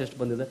ಡಾಲರ್ಸ್ ಎಷ್ಟು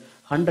ಬಂದಿದೆ?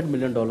 $100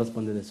 ಮಿಲಿಯನ್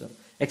ಬಂದಿದೆ ಸರ್.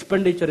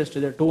 ಎಕ್ಸ್ಪೆಂಡಿಚರ್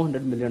ಎಷ್ಟಿದೆ?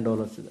 $200 ಮಿಲಿಯನ್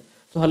ಇದೆ.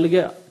 ಸೊ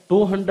ಅಲ್ಲಿಗೆ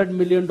 $200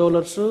 million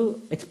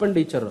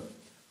expenditure,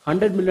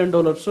 $100 million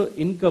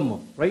income,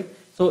 right.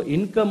 So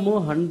income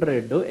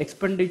 100,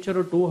 expenditure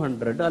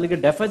 200, ಅಲ್ಲಿಗೆ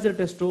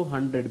ಡೆಫಿಸಿಟ್ ಎಷ್ಟು?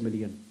 100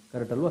 ಮಿಲಿಯನ್.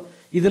 ಕರೆಕ್ಟ್ ಅಲ್ವಾ?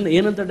 ಇದನ್ನ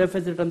ಏನಂತ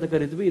ಡೆಫಿಸಿಟ್ ಅಂತ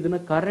ಕರಿತೀವಿ? ಇದನ್ನ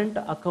ಕರೆಂಟ್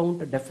ಅಕೌಂಟ್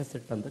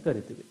ಡೆಫಿಸಿಟ್ ಅಂತ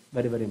ಕರಿತೀವಿ.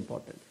 Very very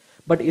important.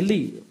 ಬಟ್ ಇಲ್ಲಿ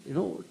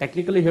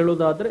ಟೆಕ್ನಿಕಲಿ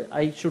ಹೇಳೋದಾದ್ರೆ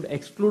I should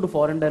exclude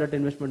foreign direct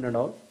investment and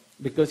all,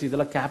 because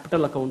ಇದೆಲ್ಲ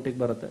ಕ್ಯಾಪಿಟಲ್ ಅಕೌಂಟಿಗೆ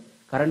ಬರುತ್ತೆ,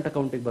 ಕರೆಂಟ್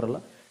ಅಕೌಂಟಿಗೆ ಬರಲ್ಲ.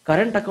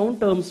 ಕರೆಂಟ್ ಅಕೌಂಟ್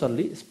ಟರ್ಮ್ಸ್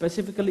ಅಲ್ಲಿ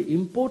ಸ್ಪೆಸಿಫಿಕಲಿ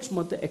ಇಂಪೋರ್ಟ್ಸ್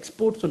ಮತ್ತೆ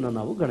ಎಕ್ಸ್ಪೋರ್ಟ್ಸ್ ಅನ್ನು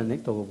ನಾವು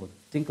ಗಣನೆಗೆ ತಗೋಬಹುದು.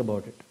 Think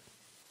about it.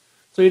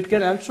 So it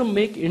can also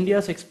make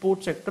India's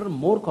export sector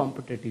more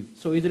competitive.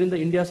 So ಇದರಿಂದ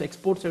India's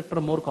export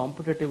sector more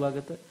competitive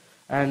ಆಗುತ್ತೆ.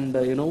 And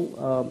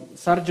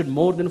surged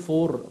more than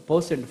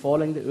 4%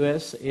 following the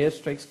US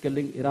airstrikes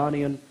killing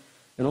Iranian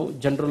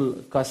general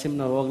Qasim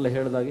ನಾವಾಗಲೇ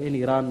ಹೇಳಿದಾಗ ಏನು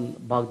Iran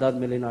Baghdad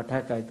ಮೇಲೆ ಏನು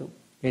attack ಆಯಿತು,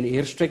 ಏನು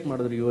air strike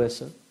ಮಾಡಿದ್ರು US.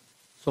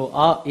 So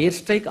ಆ ಏರ್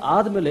ಸ್ಟ್ರೈಕ್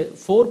ಆದಮೇಲೆ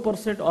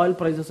 4% ಆಯಿಲ್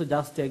ಪ್ರೈಸಸ್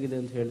ಜಾಸ್ತಿ ಆಗಿದೆ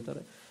ಅಂತ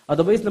ಹೇಳ್ತಾರೆ.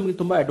 ಅದರ್ವೈಸ್ ನಮಗೆ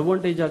ತುಂಬಾ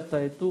ಅಡ್ವಾಂಟೇಜ್ ಆಗ್ತಾ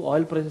ಇತ್ತು,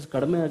 ಆಯಿಲ್ ಪ್ರೈಸಸ್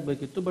ಕಡಿಮೆ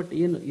ಆಗಬೇಕಿತ್ತು. ಬಟ್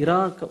ಏನು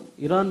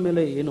ಇರಾನ್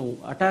ಮೇಲೆ ಏನು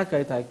ಅಟ್ಯಾಕ್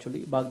ಆಯ್ತು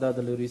ಆಕ್ಚುಲಿ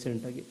ಬಾಗ್ದಾದಲ್ಲಿ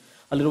ರೀಸೆಂಟ್ ಆಗಿ,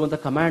 ಅಲ್ಲಿರುವಂಥ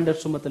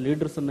ಕಮಾಂಡರ್ಸ್ ಮತ್ತು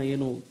ಲೀಡರ್ಸ್ ಅನ್ನ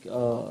ಏನು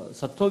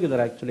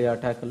ಸತ್ತೋಗಿದ್ದಾರೆ ಆಕ್ಚುಲಿ ಆ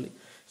ಅಟ್ಯಾಕ್ ಅಲ್ಲಿ.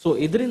 ಸೊ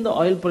ಇದರಿಂದ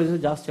ಆಯಿಲ್ ಪ್ರೈಸಸ್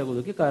ಜಾಸ್ತಿ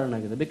ಆಗೋದಕ್ಕೆ ಕಾರಣ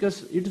ಆಗಿದೆ. Because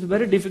it is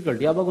very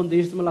difficult. ಯಾವಾಗ ಒಂದು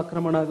ದೇಶದ ಮೇಲೆ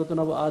ಆಕ್ರಮಣ ಆಗುತ್ತೋ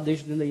ನಾವು ಆ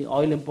ದೇಶದಿಂದ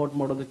ಆಯಿಲ್ ಇಂಪೋರ್ಟ್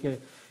ಮಾಡೋದಕ್ಕೆ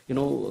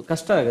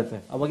ಕಷ್ಟ ಆಗುತ್ತೆ.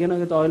 ಅವಾಗ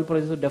ಏನಾಗುತ್ತೆ, oil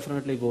prices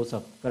definitely goes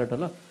up. Correct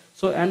ಅಲ್ಲ?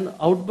 So and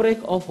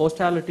outbreak of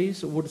ಹಾಸ್ಟಾಲಿಟೀಸ್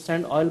wood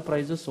send oil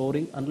prices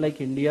soaring. Unlike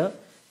India,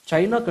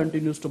 China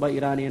continuous to by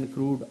Iranian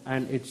crude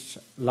and it's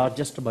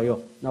largest bio.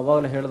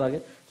 ನಾವಾಗಲೇ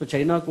ಹೇಳಿದಾಗೆ ಸೊ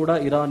ಚೈನಾ ಕೂಡ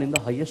Iran ಇಂದ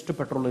highest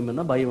petroleum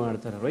ಅನ್ನ by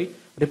ಮಾಡ್ತಾರೆ, right.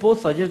 Report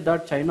suggest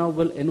that China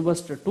will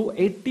invest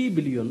 $280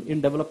 billion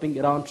in developing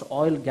ಇರಾನ್ಸ್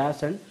oil,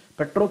 gas and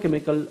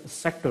petrochemical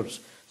sectors.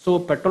 So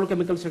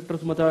petrochemical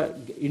sectors ಮತ್ತೆ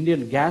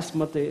Indian gas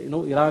ಮತ್ತೆ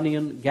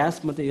Iranian gas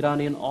ಮತ್ತೆ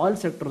Iranian oil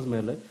sectors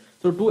ಮೇಲೆ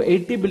so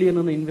 $280 billion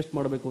ಅನ್ನು invest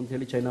ಮಾಡಬೇಕು ಅಂತ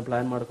ಹೇಳಿ ಚೈನಾ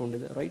ಪ್ಲಾನ್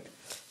ಮಾಡ್ಕೊಂಡಿದೆ, right.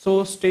 So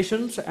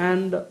stations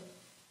and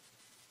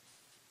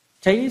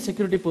Chinese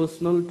security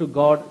personal to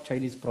guard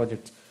Chinese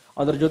projects.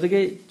 ಅದರ ಜೊತೆಗೆ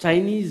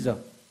ಚೈನೀಸ್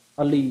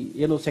ಅಲ್ಲಿ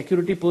ಏನು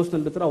ಸೆಕ್ಯೂರಿಟಿ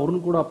ಪರ್ಸನಲ್ ಇರ್ತಾರೆ ಅವ್ರನ್ನ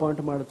ಕೂಡ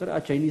ಅಪಾಯಿಂಟ್ ಮಾಡ್ತಾರೆ ಆ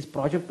ಚೈನೀಸ್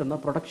ಪ್ರಾಜೆಕ್ಟ್ ಅನ್ನ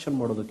ಪ್ರೊಟೆಕ್ಷನ್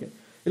ಮಾಡೋದಕ್ಕೆ.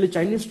 ಇಲ್ಲಿ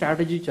ಚೈನೀಸ್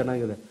ಸ್ಟ್ರಾಟಜಿ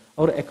ಚೆನ್ನಾಗಿದೆ.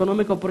 ಅವರ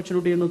ಎಕನಾಮಿಕ್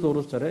ಆಪರ್ಚುನಿಟಿಯನ್ನು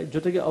ತೋರಿಸ್ತಾರೆ,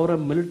 ಜೊತೆಗೆ ಅವರ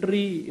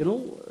ಮಿಲಿಟರಿ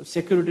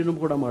ಸೆಕ್ಯೂರಿಟಿನೂ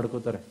ಕೂಡ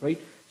ಮಾಡ್ಕೋತಾರೆ,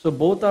 right. So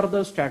both are the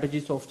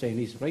strategies of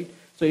Chinese, right.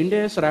 So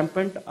India's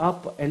rampant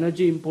up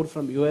energy import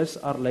from US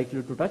R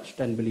likely to touch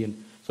 $10 billion.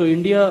 So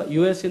India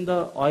US ಇಂದ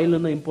ಆಯಿಲ್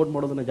ಅನ್ನ ಇಂಪೋರ್ಟ್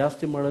ಮಾಡೋದನ್ನ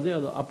ಜಾಸ್ತಿ ಮಾಡೋದೇ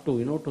ಅದು ಅಪ್ ಟು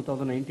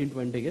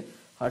 2019-20ಗೆ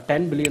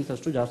 $10 billion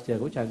ಅಷ್ಟು ಜಾಸ್ತಿ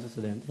ಆಗೋ ಚಾನ್ಸಸ್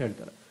ಇದೆ ಅಂತ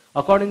ಹೇಳ್ತಾರೆ.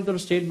 According to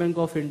state bank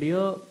of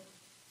India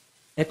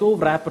eco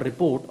wrap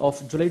report of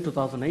July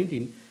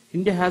 2019,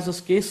 India has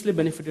scarcely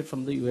benefited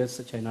from the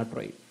US-China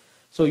trade.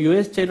 So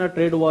US-China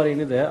trade war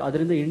ಏನಿದೆ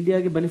ಅದರಿಂದ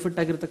ಇಂಡಿಯಾಗೆ ಬೆನಿಫಿಟ್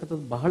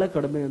ಆಗಿರ್ತಕ್ಕಂಥದ್ದು ಬಹಳ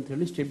ಕಡಿಮೆ ಅಂತ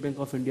ಹೇಳಿ ಸ್ಟೇಟ್ ಬ್ಯಾಂಕ್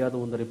ಆಫ್ ಇಂಡಿಯಾದ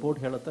ಒಂದು ರಿಪೋರ್ಟ್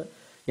ಹೇಳುತ್ತೆ.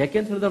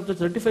 ಯಾಕೆಂತ ಹೇಳಿದ್ರೆ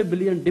 $35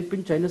 billion drip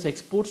in China's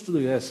exports to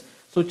US.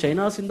 So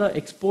ಚೈನಾಸಿಂದ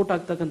export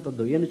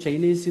ಆಗ್ತಕ್ಕಂಥದ್ದು ಏನು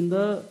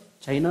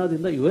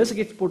ಚೈನಾದಿಂದ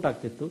US-ಗೆ ಎಕ್ಸ್ಪೋರ್ಟ್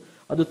ಆಗ್ತಿತ್ತು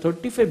ಅದು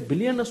 $35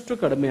 billion ಅಷ್ಟು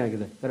ಕಡಿಮೆ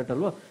ಆಗಿದೆ, ಕರೆಕ್ಟ್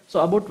ಅಲ್ವಾ. So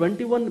about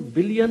 $21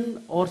 billion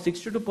or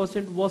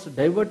 62% was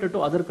diverted to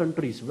other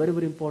countries. Very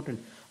very important.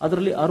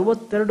 ಅದರಲ್ಲಿ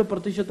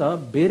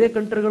 62% ಬೇರೆ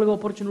ಕಂಟ್ರಿಗಳಿಗೆ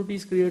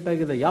ಆಪರ್ಚುನಿಟೀಸ್ ಕ್ರಿಯೇಟ್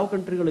ಆಗಿದೆ. ಯಾವ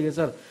ಕಂಟ್ರಿಗಳಿಗೆ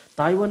ಸರ್?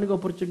 ತಾಯ್ವಾನ್ಗೆ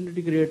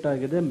ಆಪರ್ಚುನಿಟಿ ಕ್ರಿಯೇಟ್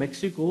ಆಗಿದೆ,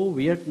 ಮೆಕ್ಸಿಕೋ,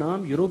 ವಿಯೆಟ್ನಾಂ,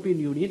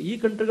 ಯುರೋಪಿಯನ್ ಯೂನಿಯನ್, ಈ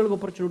ಕಂಟ್ರಿಗಳಿಗೆ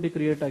ಆಪರ್ಚುನಿಟಿ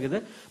ಕ್ರಿಯೇಟ್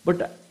ಆಗಿದೆ.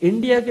 ಬಟ್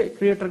ಇಂಡಿಯಾಗೆ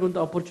ಕ್ರಿಯೇಟ್ ಆಗುವಂಥ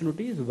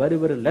opportunity is very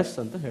very less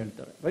ಅಂತ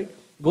ಹೇಳ್ತಾರೆ, right?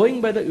 Going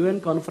by the UN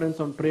Conference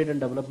on Trade and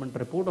Development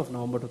report of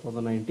November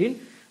 2019,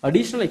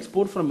 additional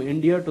export from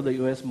India to the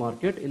US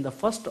market in the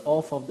first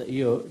half of the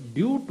year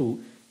due to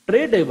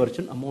trade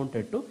diversion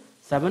amounted to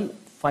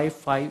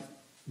 755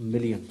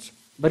 millions.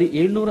 ಬರೀ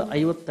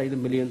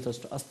 755 millions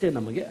ಅಷ್ಟೇ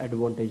ನಮಗೆ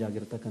advantage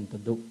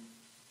ಆಗಿರತಕ್ಕಂಥದ್ದು.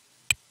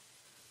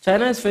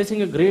 China is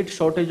facing a great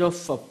shortage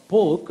of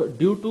pork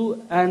due to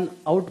an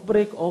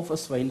outbreak of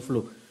swine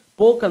flu.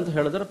 Pork ಅಂತ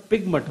ಹೇಳಿದ್ರೆ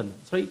pig mutton,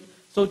 right?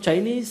 So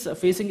Chinese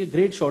facing A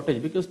great shortage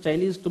because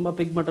Chinese ತುಂಬ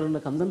pig mutton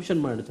ಅನ್ನು consumption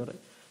ಮಾಡ್ತಾರೆ.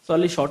 So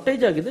ಅಲ್ಲಿ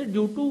shortage ಆಗಿದೆ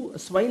due to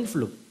swine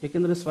flu.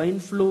 ಯಾಕೆಂದ್ರೆ swine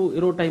flu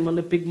ಇರೋ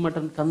ಟೈಮಲ್ಲಿ ಪಿಗ್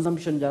ಮಟನ್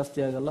ಕನ್ಸಂಪ್ಷನ್ ಜಾಸ್ತಿ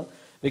ಆಗಲ್ಲ,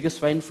 because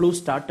swine flu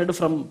started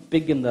from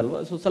pig ಇಂದ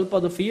ಅಲ್ವಾ. ಸೊ ಸ್ವಲ್ಪ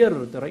ಅದು ಫಿಯರ್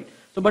ಇರುತ್ತೆ, right?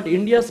 So but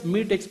India's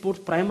meet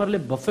exports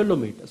primarily buffalo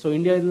meet. So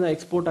ಇಂಡಿಯಾದಿಂದ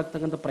ಎಕ್ಸ್ಪೋರ್ಟ್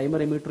ಆಗ್ತಕ್ಕಂಥ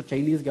ಪ್ರೈಮರಿ ಮೀಟರ್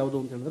ಚೈನೀಸ್ಗೆ ಯಾವುದು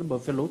ಅಂತ ಹೇಳಿದ್ರೆ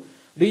buffalo.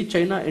 Reach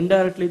China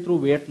indirectly through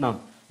Vietnam.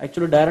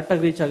 Actually direct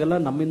ಆಗಿ ರೀಚ್ ಆಗಲ್ಲ,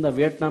 ನಮ್ಮಿಂದ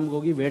ವಿಯೆಟ್ನಾಮ್ಗೆ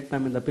ಹೋಗಿ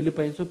ವಿಯೆಟ್ನಾಮಿಂದ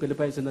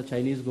ಫಿಲಿಪೈನ್ಸ್ ಇಂದ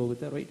ಚೈನೀಸ್ಗೆ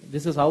ಹೋಗುತ್ತೆ, right?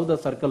 This is how the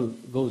circle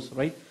goes,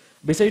 right?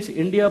 Besides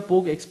India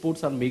plough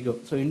exports R meagre.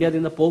 So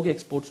ಇಂಡಿಯಾದಿಂದ ಪೋಗ್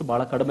ಎಕ್ಸ್ಪೋರ್ಟ್ಸ್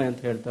ಬಹಳ ಕಡಿಮೆ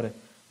ಅಂತ ಹೇಳ್ತಾರೆ,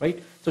 right?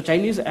 So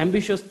Chinese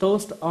ambitious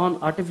thirst on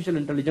artificial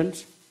intelligence,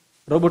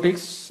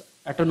 robotics,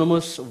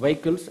 autonomous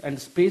vehicles and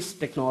space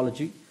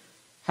technology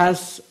has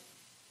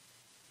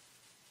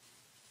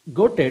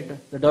goaded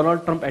the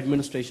Donald Trump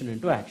administration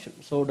into action.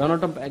 So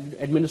Donald Trump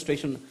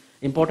administration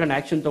important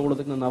action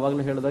ತಗೊಳ್ಳೋದಕ್ಕೆ ನಾನು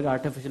ಅವಾಗಲೇ ಹೇಳಿದಾಗ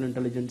artificial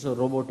intelligence,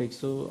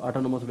 robotics,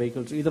 autonomous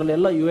vehicles,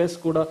 ಇದರಲ್ಲೆಲ್ಲ US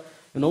ಕೂಡ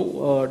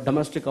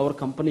domestic ಅವ್ರ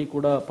company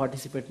ಕೂಡ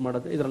participate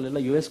ಮಾಡುತ್ತೆ. ಇದರಲ್ಲೆಲ್ಲ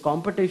US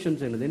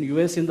ಕಾಂಪಿಟೇಷನ್ಸ್ ಏನಿದೆ,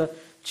 US ಇಂದ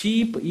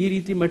ಚೀಪ್ ಈ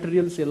ರೀತಿ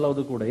ಮೆಟೀರಿಯಲ್ಸ್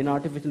ಎಲ್ಲವುದು ಕೂಡ ಏನು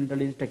ಆರ್ಟಿಫಿಷಿಯಲ್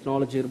ಇಂಟೆಲಿಜೆನ್ಸ್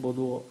ಟೆಕ್ನಾಲಜಿ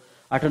ಇರ್ಬೋದು,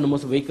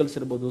 ಆಟೋನಮಸ್ ವೆಹಿಕಲ್ಸ್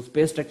ಇರ್ಬೋದು,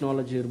 ಸ್ಪೇಸ್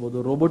ಟೆಕ್ನಾಲಜಿ ಇರ್ಬೋದು,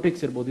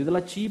 ರೋಬೋಟಿಕ್ಸ್ ಇರ್ಬೋದು,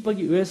 ಇದೆಲ್ಲ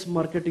ಚೀಪಾಗಿ US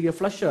ಮಾರ್ಕೆಟಿಗೆ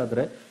ಫ್ಲಶ್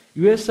ಆದರೆ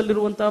US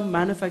ಅಲ್ಲಿರುವಂತಹ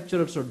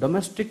ಮ್ಯಾನುಫ್ಯಾಕ್ಚರರ್ಸ್,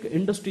 ಡೊಮೆಸ್ಟಿಕ್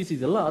ಇಂಡಸ್ಟ್ರೀಸ್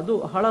ಇದೆಲ್ಲ ಅದು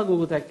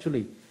ಹಾಳಾಗೋಗುತ್ತೆ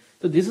actually.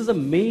 So this is a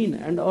main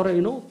and ಅವರ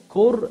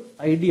ಕೋರ್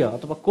ಐಡಿಯಾ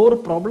ಅಥವಾ ಕೋರ್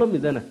ಪ್ರಾಬ್ಲಮ್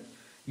ಇದೇನೆ.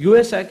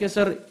 US ಯಾಕೆ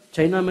ಸರ್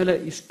ಚೈನಾ ಮೇಲೆ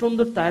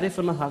ಇಷ್ಟೊಂದು ಟ್ಯಾರಿಫ್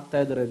ಅನ್ನು ಹಾಕ್ತಾ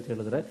ಇದ್ದಾರೆ ಅಂತ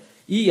ಹೇಳಿದ್ರೆ,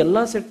 ಈ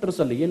ಎಲ್ಲಾ ಸೆಕ್ಟರ್ಸ್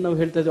ಅಲ್ಲಿ ಏನು ನಾವು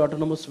ಹೇಳ್ತಾ ಇದ್ದೀವಿ,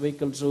 ಆಟೋನಮಸ್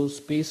ವೆಹಿಕಲ್ಸ್,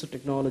 ಸ್ಪೇಸ್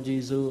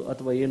ಟೆಕ್ನಾಲಜೀಸ್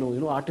ಅಥವಾ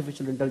ಏನು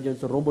ಆರ್ಟಿಫಿಷಿಯಲ್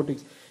ಇಂಟೆಲಿಜೆನ್ಸ್,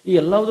 ರೋಬೋಟಿಕ್ಸ್,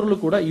 ಈ ಎಲ್ಲದರಲ್ಲೂ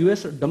ಕೂಡ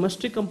US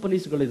ಡೊಮೆಸ್ಟಿಕ್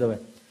ಕಂಪನೀಸ್ಗಳಿದಾವೆ.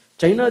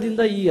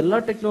 ಚೈನಾದಿಂದ ಈ ಎಲ್ಲಾ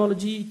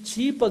ಟೆಕ್ನಾಲಜಿ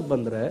ಚೀಪ್ ಆಗಿ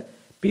ಬಂದ್ರೆ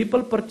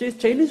ಪೀಪಲ್ ಪರ್ಚೇಸ್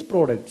ಚೈನೀಸ್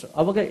ಪ್ರಾಡಕ್ಟ್ಸ್.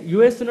 ಅವಾಗ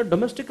US ನ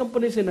ಡೊಮೆಸ್ಟಿಕ್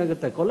ಕಂಪನೀಸ್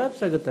ಏನಾಗುತ್ತೆ,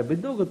 ಕೊಲಾಪ್ಸ್ ಆಗುತ್ತೆ,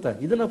 ಬಿದ್ದೋಗುತ್ತೆ.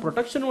 ಇದನ್ನ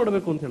ಪ್ರೊಟೆಕ್ಷನ್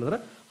ಮಾಡಬೇಕು ಅಂತ ಹೇಳಿದ್ರೆ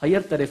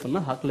ಹೈಯರ್ ಟೆರಿಫ್ ಅನ್ನ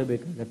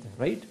ಹಾಕಲೇಬೇಕಾಗುತ್ತೆ,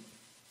 right?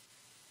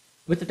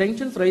 With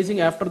tensions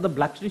rising after the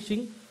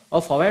ಬ್ಲಾಕ್ಲಿಸ್ಟಿಂಗ್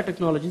of Hawaii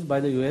technologies by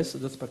the US,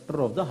 the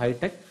Spectre of the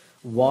high tech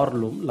war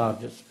loom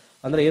ಲಾರ್ಜಸ್.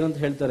 ಅಂದ್ರೆ ಏನಂತ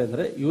ಹೇಳ್ತಾರೆ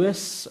ಅಂದ್ರೆ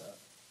US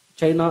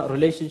ಚೈನಾ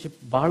ರಿಲೇಶನ್ಶಿಪ್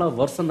ಬಹಳ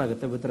ವರ್ಸನ್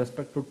ಆಗುತ್ತೆ ವಿತ್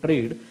ರೆಸ್ಪೆಕ್ಟ್ ಟು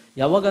ಟ್ರೇಡ್.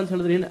 ಯಾವಾಗ ಅಂತ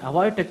ಹೇಳಿದ್ರೆ ಏನು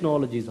ಹವಾಯ್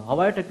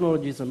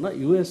ಟೆಕ್ನಾಲಜೀಸ್ ಅನ್ನ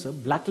US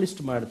ಬ್ಲಾಕ್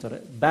ಲಿಸ್ಟ್ ಮಾಡ್ತಾರೆ,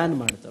 ಬ್ಯಾನ್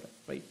ಮಾಡ್ತಾರೆ,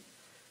 right?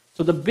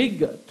 So the big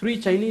three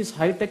Chinese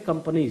high-tech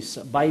companies,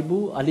 Baidu,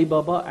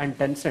 Alibaba and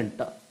Tencent,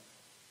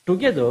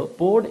 together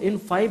poured in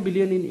 5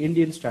 billion in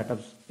Indian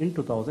startups in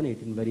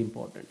 2018. Very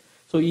important.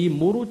 So ಈ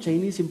ಮೂರು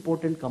Chinese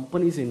important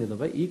companies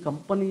ಏನಿದಾವೆ, ಈ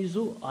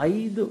companies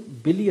 5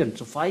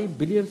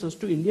 billions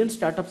ಅಷ್ಟು Indian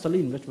startups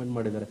ಅಲ್ಲಿ investment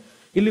ಮಾಡಿದ್ದಾರೆ.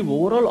 ಇಲ್ಲಿ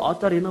over all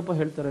author ಏನಪ್ಪ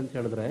ಹೇಳ್ತಾರೆ ಅಂತ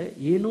ಹೇಳಿದ್ರೆ,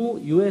 ಏನು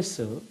US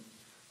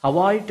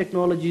ಹವಾಯ್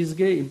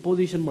ಟೆಕ್ನಾಲಜೀಸ್ಗೆ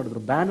ಇಂಪೋಸಿಷನ್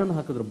ಮಾಡಿದ್ರು, ಬ್ಯಾನ್ ಅನ್ನು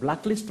ಹಾಕಿದ್ರು,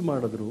 ಬ್ಲಾಕ್ ಲಿಸ್ಟ್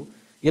ಮಾಡಿದ್ರು.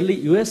 ಎಲ್ಲಿ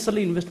US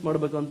ಅಲ್ಲಿ ಇನ್ವೆಸ್ಟ್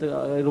ಮಾಡಬೇಕು ಅಂತ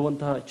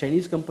ಇರುವಂತಹ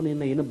ಚೈನೀಸ್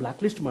ಕಂಪನಿಯನ್ನ ಏನು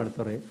ಬ್ಲಾಕ್ ಲಿಸ್ಟ್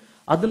ಮಾಡ್ತಾರೆ,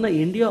 ಅದನ್ನ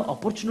ಇಂಡಿಯಾ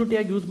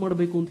ಆಪರ್ಚುನಿಟಿಯಾಗಿ ಯೂಸ್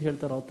ಮಾಡಬೇಕು ಅಂತ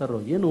ಹೇಳ್ತಾರೆ ಆಥರ್.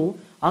 ಏನು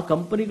ಆ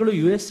ಕಂಪನಿಗಳು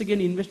US ಗೆ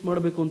ಇನ್ವೆಸ್ಟ್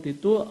ಮಾಡಬೇಕು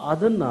ಅಂತಿತ್ತು,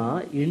 ಅದನ್ನ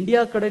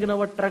ಇಂಡಿಯಾ ಕಡೆಗೆ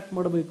ನಾವು ಅಟ್ರಾಕ್ಟ್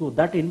ಮಾಡಬೇಕು.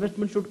 That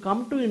investment should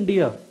come to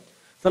India.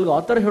 ಸ್ವಲ್ಪ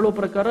ಆಥರ್ ಹೇಳೋ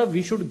ಪ್ರಕಾರ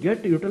we should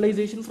get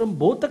utilisation from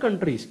both the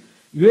countries.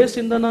 US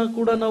ಇಂದ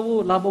ಕೂಡ ನಾವು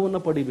ಲಾಭವನ್ನ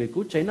ಪಡಿಬೇಕು,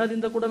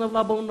 ಚೈನಾದಿಂದ ಕೂಡ ನಾವು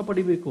ಲಾಭವನ್ನ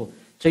ಪಡಿಬೇಕು.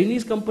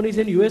 ಚೈನೀಸ್ ಕಂಪನೀಸ್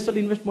ಏನು US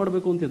ಅಲ್ಲಿ ಇನ್ವೆಸ್ಟ್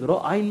ಮಾಡಬೇಕು ಅಂತಿದ್ರು,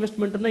 ಆ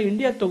ಇನ್ವೆಸ್ಟ್ಮೆಂಟ್ ಅನ್ನ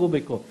ಇಂಡಿಯಾಗೆ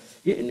ತಗೋಬೇಕು.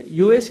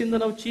 US ಇಂದ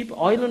ನಾವು ಚೀಪ್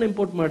ಆಯಿಲ್ ಅನ್ನು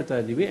ಇಂಪೋರ್ಟ್ ಮಾಡ್ತಾ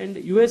ಇದೀವಿ, ಅಂಡ್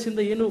US ಇಂದ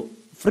ಏನು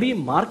ಫ್ರೀ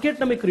ಮಾರ್ಕೆಟ್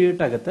ನಮಗೆ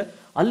ಕ್ರಿಯೇಟ್ ಆಗುತ್ತೆ,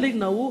 ಅಲ್ಲಿಗೆ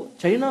ನಾವು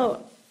ಚೈನಾ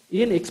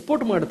ಏನು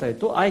ಎಕ್ಸ್ಪೋರ್ಟ್ ಮಾಡ್ತಾ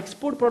ಇತ್ತು ಆ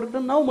ಎಕ್ಸ್ಪೋರ್ಟ್ ಪ್ರಾಡಕ್ಟ್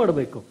ಅನ್ನು ನಾವು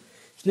ಮಾಡಬೇಕು.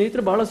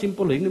 ಸ್ನೇಹಿತರೆ ಬಹಳ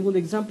ಸಿಂಪಲ್. ಈಗ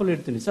ನಿಮ್ಗೊಂದು ಎಕ್ಸಾಂಪಲ್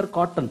ಹೇಳ್ತೀನಿ sir.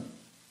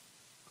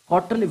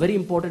 Cotton very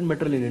important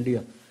material in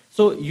India.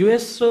 So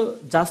US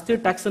ಜಾಸ್ತಿ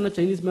ಟ್ಯಾಕ್ಸ್ ಅನ್ನ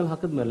ಚೈನೀಸ್ ಮೇಲೆ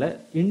ಹಾಕಿದ್ಮೇಲೆ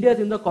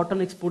ಇಂಡಿಯಾದಿಂದ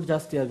ಕಾಟನ್ ಎಕ್ಸ್ಪೋರ್ಟ್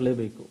ಜಾಸ್ತಿ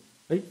ಆಗಲೇಬೇಕು,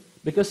 right?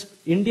 Because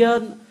India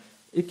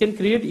it can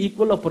create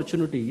equal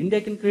opportunity, India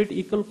can create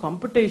equal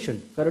competition,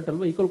 correct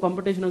ಅಲ್ವಾ? ಈಕ್ವಲ್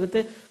ಕಾಂಪಿಟೇಷನ್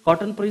ಆಗುತ್ತೆ,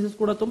 ಕಾಟನ್ ಪ್ರೈಸಸ್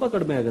ಕೂಡ ತುಂಬಾ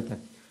ಕಡಿಮೆ ಆಗುತ್ತೆ.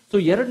 ಸೊ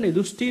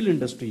ಎರಡನೇದು ಸ್ಟೀಲ್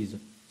ಇಂಡಸ್ಟ್ರೀಸ್.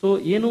 ಸೊ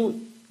ಏನು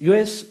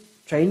US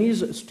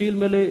ಚೈನೀಸ್ ಸ್ಟೀಲ್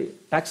ಮೇಲೆ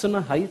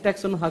ಹೈ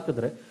ಟ್ಯಾಕ್ಸ್ ಅನ್ನು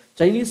ಹಾಕಿದ್ರೆ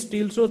ಚೈನೀಸ್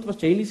ಸ್ಟೀಲ್ಸ್ ಅಥವಾ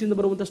ಚೈನೀಸ್ ಇಂದ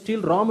ಬರುವಂತಹ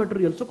ಸ್ಟೀಲ್ ರಾ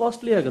ಮೆಟೀರಿಯಲ್ಸ್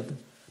ಕಾಸ್ಟ್ಲಿ ಆಗುತ್ತೆ.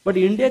 But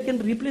India can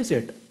replace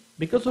it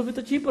because of with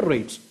cheaper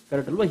rights,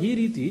 correct ಅಲ್ವಾ? ಈ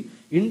ರೀತಿ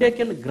India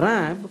can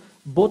grab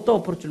both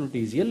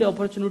opportunities. ಎಲ್ಲಿ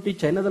ಆಪರ್ಚುನಿಟಿ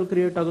ಚೈನಾದಲ್ಲಿ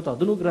ಕ್ರಿಯೇಟ್ ಆಗುತ್ತೋ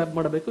ಅದನ್ನು ಗ್ರಾಬ್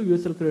ಮಾಡಬೇಕು,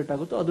 US ಅಲ್ಲಿ ಕ್ರಿಯೇಟ್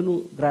ಆಗುತ್ತೋ ಅದನ್ನು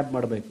ಗ್ರಾಬ್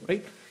ಮಾಡಬೇಕು,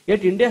 right?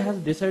 Yet India has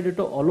decided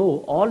to allow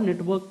all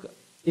network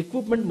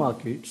equipment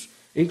markets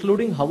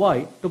including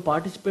Hawaii to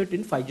participate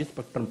in 5G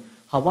spectrum.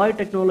 Hawaii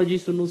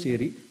technologies ಅನ್ನು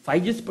ಸೇರಿ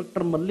 5G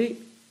spectrum ಅಲ್ಲಿ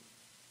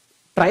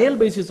ಟ್ರಯಲ್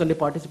ಬೇಸಿಸ್ ಅಲ್ಲಿ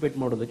ಪಾರ್ಟಿಸಿಪೇಟ್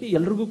ಮಾಡೋದಕ್ಕೆ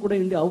ಎಲ್ಲರಿಗೂ ಕೂಡ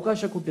ಇಂಡಿಯಾ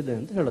ಅವಕಾಶ ಕೊಟ್ಟಿದೆ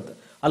ಅಂತ ಹೇಳುತ್ತೆ.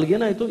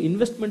 ಅಲ್ಲಿಗೇನಾಯ್ತು,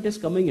 investment is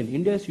coming in,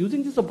 India is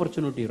using this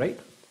opportunity,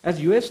 right? As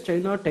US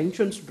China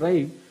tensions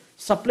drive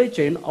supply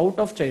chain out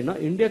of China,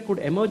 India could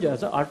emerge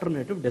as an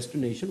alternative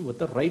destination with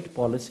the right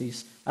policies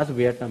as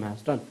Vietnam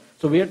has done.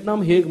 So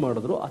Vietnam ಹೇಗೆ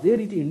ಮಾಡಿದ್ರು ಅದೇ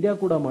ರೀತಿ India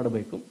ಕೂಡ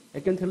ಮಾಡಬೇಕು.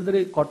 ಯಾಕೆಂತ ಹೇಳಿದ್ರೆ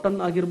cotton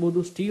ಆಗಿರ್ಬೋದು,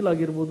 steel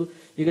ಆಗಿರ್ಬೋದು,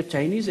 ಈಗ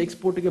ಚೈನೀಸ್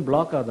ಎಕ್ಸ್ಪೋರ್ಟ್ಗೆ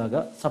ಬ್ಲಾಕ್ ಆದಾಗ,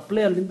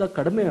 ಸಪ್ಲೈ ಅಲ್ಲಿಂದ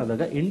ಕಡಿಮೆ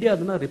ಆದಾಗ ಇಂಡಿಯಾ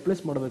ಅದನ್ನ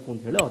ರಿಪ್ಲೇಸ್ ಮಾಡಬೇಕು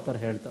ಅಂತ ಹೇಳಿ ಅವ್ರ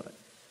ಹೇಳ್ತಾರೆ.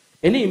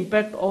 Any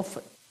impact of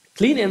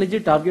clean energy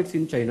targets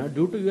in China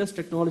due to US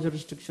technology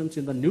restrictions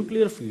in the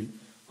nuclear field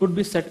could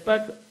be set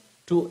back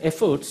to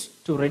efforts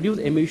to reduce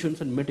emissions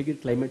and mitigate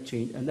climate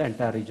change in the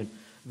entire region.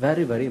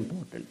 Very, very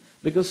important.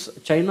 Because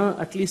China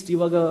at least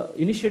ಇವಾಗ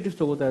initiatives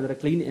ತಗೋತಾ ಇದ್ದಾರೆ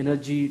clean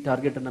energy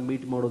target ಅನ್ನ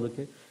meet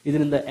ಮಾಡೋದಕ್ಕೆ.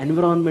 ಇದರಿಂದ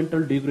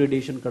environmental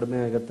degradation ಕಡಿಮೆ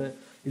ಆಗುತ್ತೆ,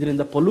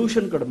 ಇದರಿಂದ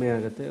pollution ಕಡಿಮೆ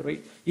ಆಗುತ್ತೆ,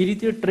 ರೈಟ್? ಈ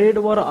ರೀತಿಯ ಟ್ರೇಡ್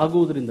ವಾರ್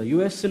ಆಗೋದ್ರಿಂದ,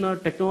 US ನ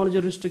ಟೆಕ್ನಾಲಜಿ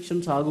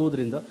ರಿಸ್ಟ್ರಿಕ್ಷನ್ಸ್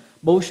ಆಗೋದ್ರಿಂದ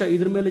ಬಹುಶಃ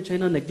ಇದ್ರ ಮೇಲೆ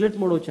ಚೈನಾ ನೆಗ್ಲೆಕ್ಟ್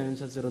ಮಾಡೋ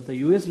ಚಾನ್ಸಸ್ ಇರುತ್ತೆ,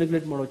 US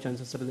ನೆಗ್ಲೆಕ್ಟ್ ಮಾಡೋ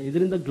ಚಾನ್ಸಸ್ ಇರುತ್ತೆ.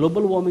 ಇದರಿಂದ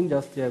ಗ್ಲೋಬಲ್ ವಾರ್ಮಿಂಗ್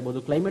ಜಾಸ್ತಿ ಆಗ್ಬೋದು,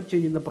 ಕ್ಲೈಮೇಟ್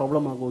ಚೇಂಜ್ ಇಂದ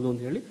ಪ್ರಾಬ್ಲಮ್ ಆಗ್ಬೋದು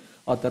ಅಂತ ಹೇಳಿ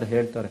ಆ ಥರ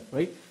ಹೇಳ್ತಾರೆ,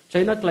 right?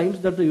 China claims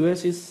that the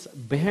US is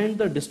behind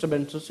the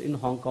disturbances in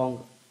Hong Kong,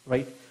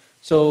 right?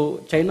 So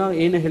China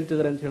ಏನು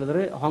ಹೇಳ್ತಿದ್ದಾರೆ ಅಂತ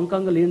ಹೇಳಿದ್ರೆ,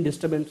 ಹಾಂಗ್ಕಾಂಗ್ ಅಲ್ಲಿ ಏನು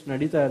ಡಿಸ್ಟರ್ಬೆನ್ಸ್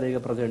ನಡೀತಾ ಇದೆ ಈಗ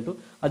ಪ್ರೆಸೆಂಟು,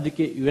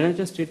 ಅದಕ್ಕೆ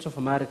ಯುನೈಟೆಡ್ ಸ್ಟೇಟ್ಸ್ ಆಫ್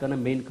ಅಮೆರಿಕಾನ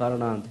ಮೇನ್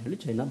ಕಾರಣ ಅಂತ ಹೇಳಿ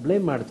ಚೈನಾ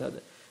ಬ್ಲೇಮ್ ಮಾಡ್ತಾ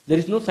ಇದೆ.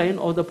 There is no sign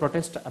of the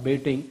protest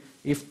abating.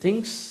 If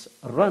things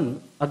run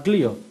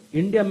uglier,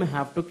 India may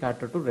have to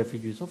cater to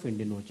refugees of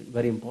Indian origin.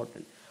 Very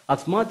important.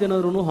 ಅಕಸ್ಮಾತ್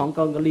ಏನಾದ್ರು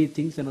Hong Kong ಅಲ್ಲಿ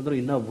things ಏನಾದ್ರು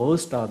ಇನ್ನ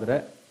ವರ್ಸ್ಟ್ ಆದ್ರೆ,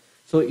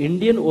 ಸೊ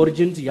ಇಂಡಿಯನ್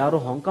ಒರಿಜಿನ್ಸ್ ಯಾರು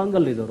Hong Kong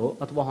ಅಲ್ಲಿ ಇದಾರೋ,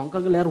 ಅಥವಾ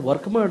Hong Kong ಅಲ್ಲಿ ಯಾರು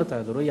ವರ್ಕ್ ಮಾಡ್ತಾ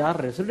ಇದಾರೋ, ಯಾರು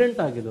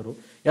ರೆಸಿಡೆಂಟ್ ಆಗಿದಾರೋ,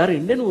 ಯಾರು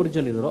ಇಂಡಿಯನ್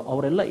ಒರಿಜಿನ್ ಇದಾರೋ,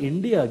 ಅವರೆಲ್ಲ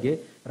ಇಂಡಿಯಾಗೆ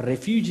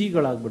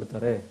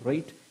ರೆಫ್ಯೂಜಿಗಳಾಗ್ಬಿಡ್ತಾರೆ,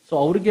 ರೈಟ್? ಸೊ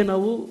ಅವ್ರಿಗೆ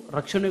ನಾವು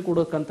ರಕ್ಷಣೆ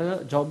ಕೊಡೋಕ್ಕಂತ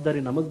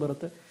ಜವಾಬ್ದಾರಿ ನಮಗ್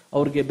ಬರುತ್ತೆ,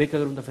 ಅವ್ರಿಗೆ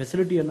ಬೇಕಾಗಿರುವಂತಹ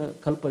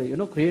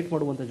ಫೆಸಿಲಿಟಿಯನ್ನು ಕ್ರಿಯೇಟ್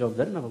ಮಾಡುವಂತ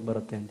ಜವಾಬ್ದಾರಿ ನಮಗೆ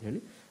ಬರುತ್ತೆ ಅಂತ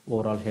ಹೇಳಿ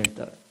ಓವರ್ ಆಲ್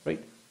ಹೇಳ್ತಾರೆ,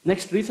 right?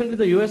 Next, recently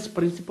the US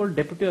principal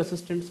deputy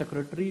assistant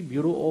secretary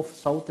bureau of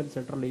south and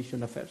central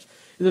Asian affairs,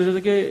 ಇದ್ರ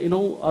ಜೊತೆಗೆ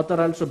ಆ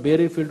ಥರ ಆಲ್ಸೋ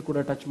ಬೇರೆ ಫೀಲ್ಡ್ ಕೂಡ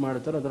ಟಚ್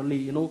ಮಾಡ್ತಾರೆ. ಅದರಲ್ಲಿ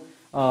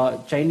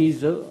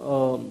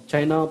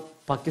China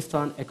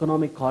Pakistan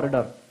economic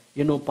corridor,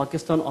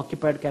 Pakistan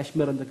occupied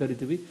Kashmir ಅಂತ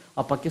ಕರಿತೀವಿ,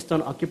 ಆ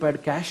ಪಾಕಿಸ್ತಾನ್ ಆಕ್ಯುಪೈಡ್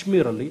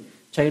ಕಾಶ್ಮೀರ್ ಅಲ್ಲಿ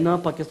ಚೈನಾ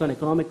ಪಾಕಿಸ್ತಾನ್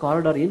ಎಕನಾಮಿಕ್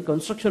ಕಾರಿಡಾರ್ ಏನ್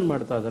ಕನ್ಸ್ಟ್ರಕ್ಷನ್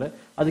ಮಾಡ್ತಾ ಇದ್ದಾರೆ,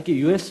 ಅದಕ್ಕೆ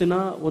US ನ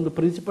ಒಂದು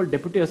ಪ್ರಿನ್ಸಿಪಲ್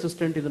ಡೆಪ್ಯೂಟಿ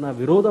ಅಸಿಸ್ಟೆಂಟ್ ಇದನ್ನ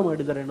ವಿರೋಧ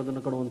ಮಾಡಿದ್ದಾರೆ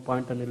ಅನ್ನೋದನ್ನ ಕೂಡ ಒಂದು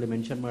ಪಾಯಿಂಟ್ ಅನ್ನು ಇಲ್ಲಿ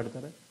ಮೆನ್ಷನ್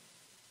ಮಾಡ್ತಾರೆ.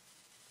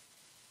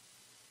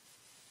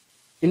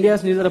 India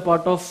is neither a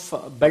part of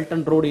Belt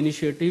and Road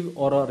Initiative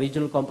or a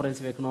Regional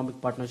Comprehensive Economic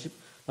Partnership.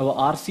 ನಾವು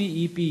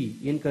RCEP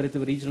ಏನ್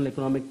ಕರಿತೀವಿ, regional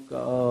economic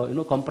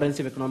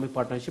comprehensive economic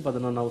partnership,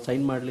 ಅದನ್ನ ನಾವು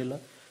ಸೈನ್ ಮಾಡಲಿಲ್ಲ.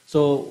 ಸೊ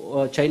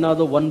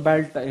ಚೈನಾದ one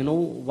belt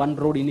one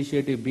road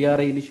initiative,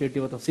 BRI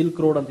initiative ಅಥವಾ silk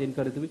road ಅಂತ ಏನ್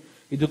ಕರಿತೀವಿ,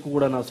 ಇದಕ್ಕೂ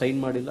ಕೂಡ ನಾವು ಸೈನ್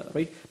ಮಾಡಿಲ್ಲ,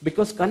 right?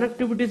 Because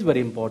connectivity is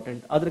very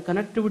important. ಆದ್ರೆ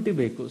ಕನೆಕ್ಟಿವಿಟಿ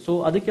ಬೇಕು. ಸೊ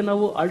ಅದಕ್ಕೆ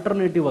ನಾವು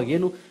ಆಲ್ಟರ್ನೇಟಿವ್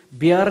ಆಗಿ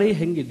BRI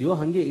ಹೆಂಗಿದೆಯೋ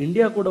ಹಂಗೆ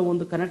ಇಂಡಿಯಾ ಕೂಡ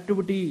ಒಂದು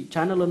ಕನೆಕ್ಟಿವಿಟಿ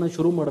ಚಾನೆಲ್ ಅನ್ನ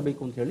ಶುರು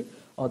ಮಾಡಬೇಕು ಅಂತ ಹೇಳಿ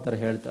ಆ ಥರ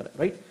ಹೇಳ್ತಾರೆ,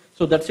 right?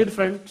 So that's it,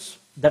 friends.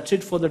 That's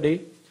it for the day.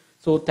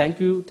 So thank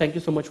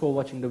you so much for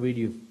watching the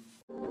video.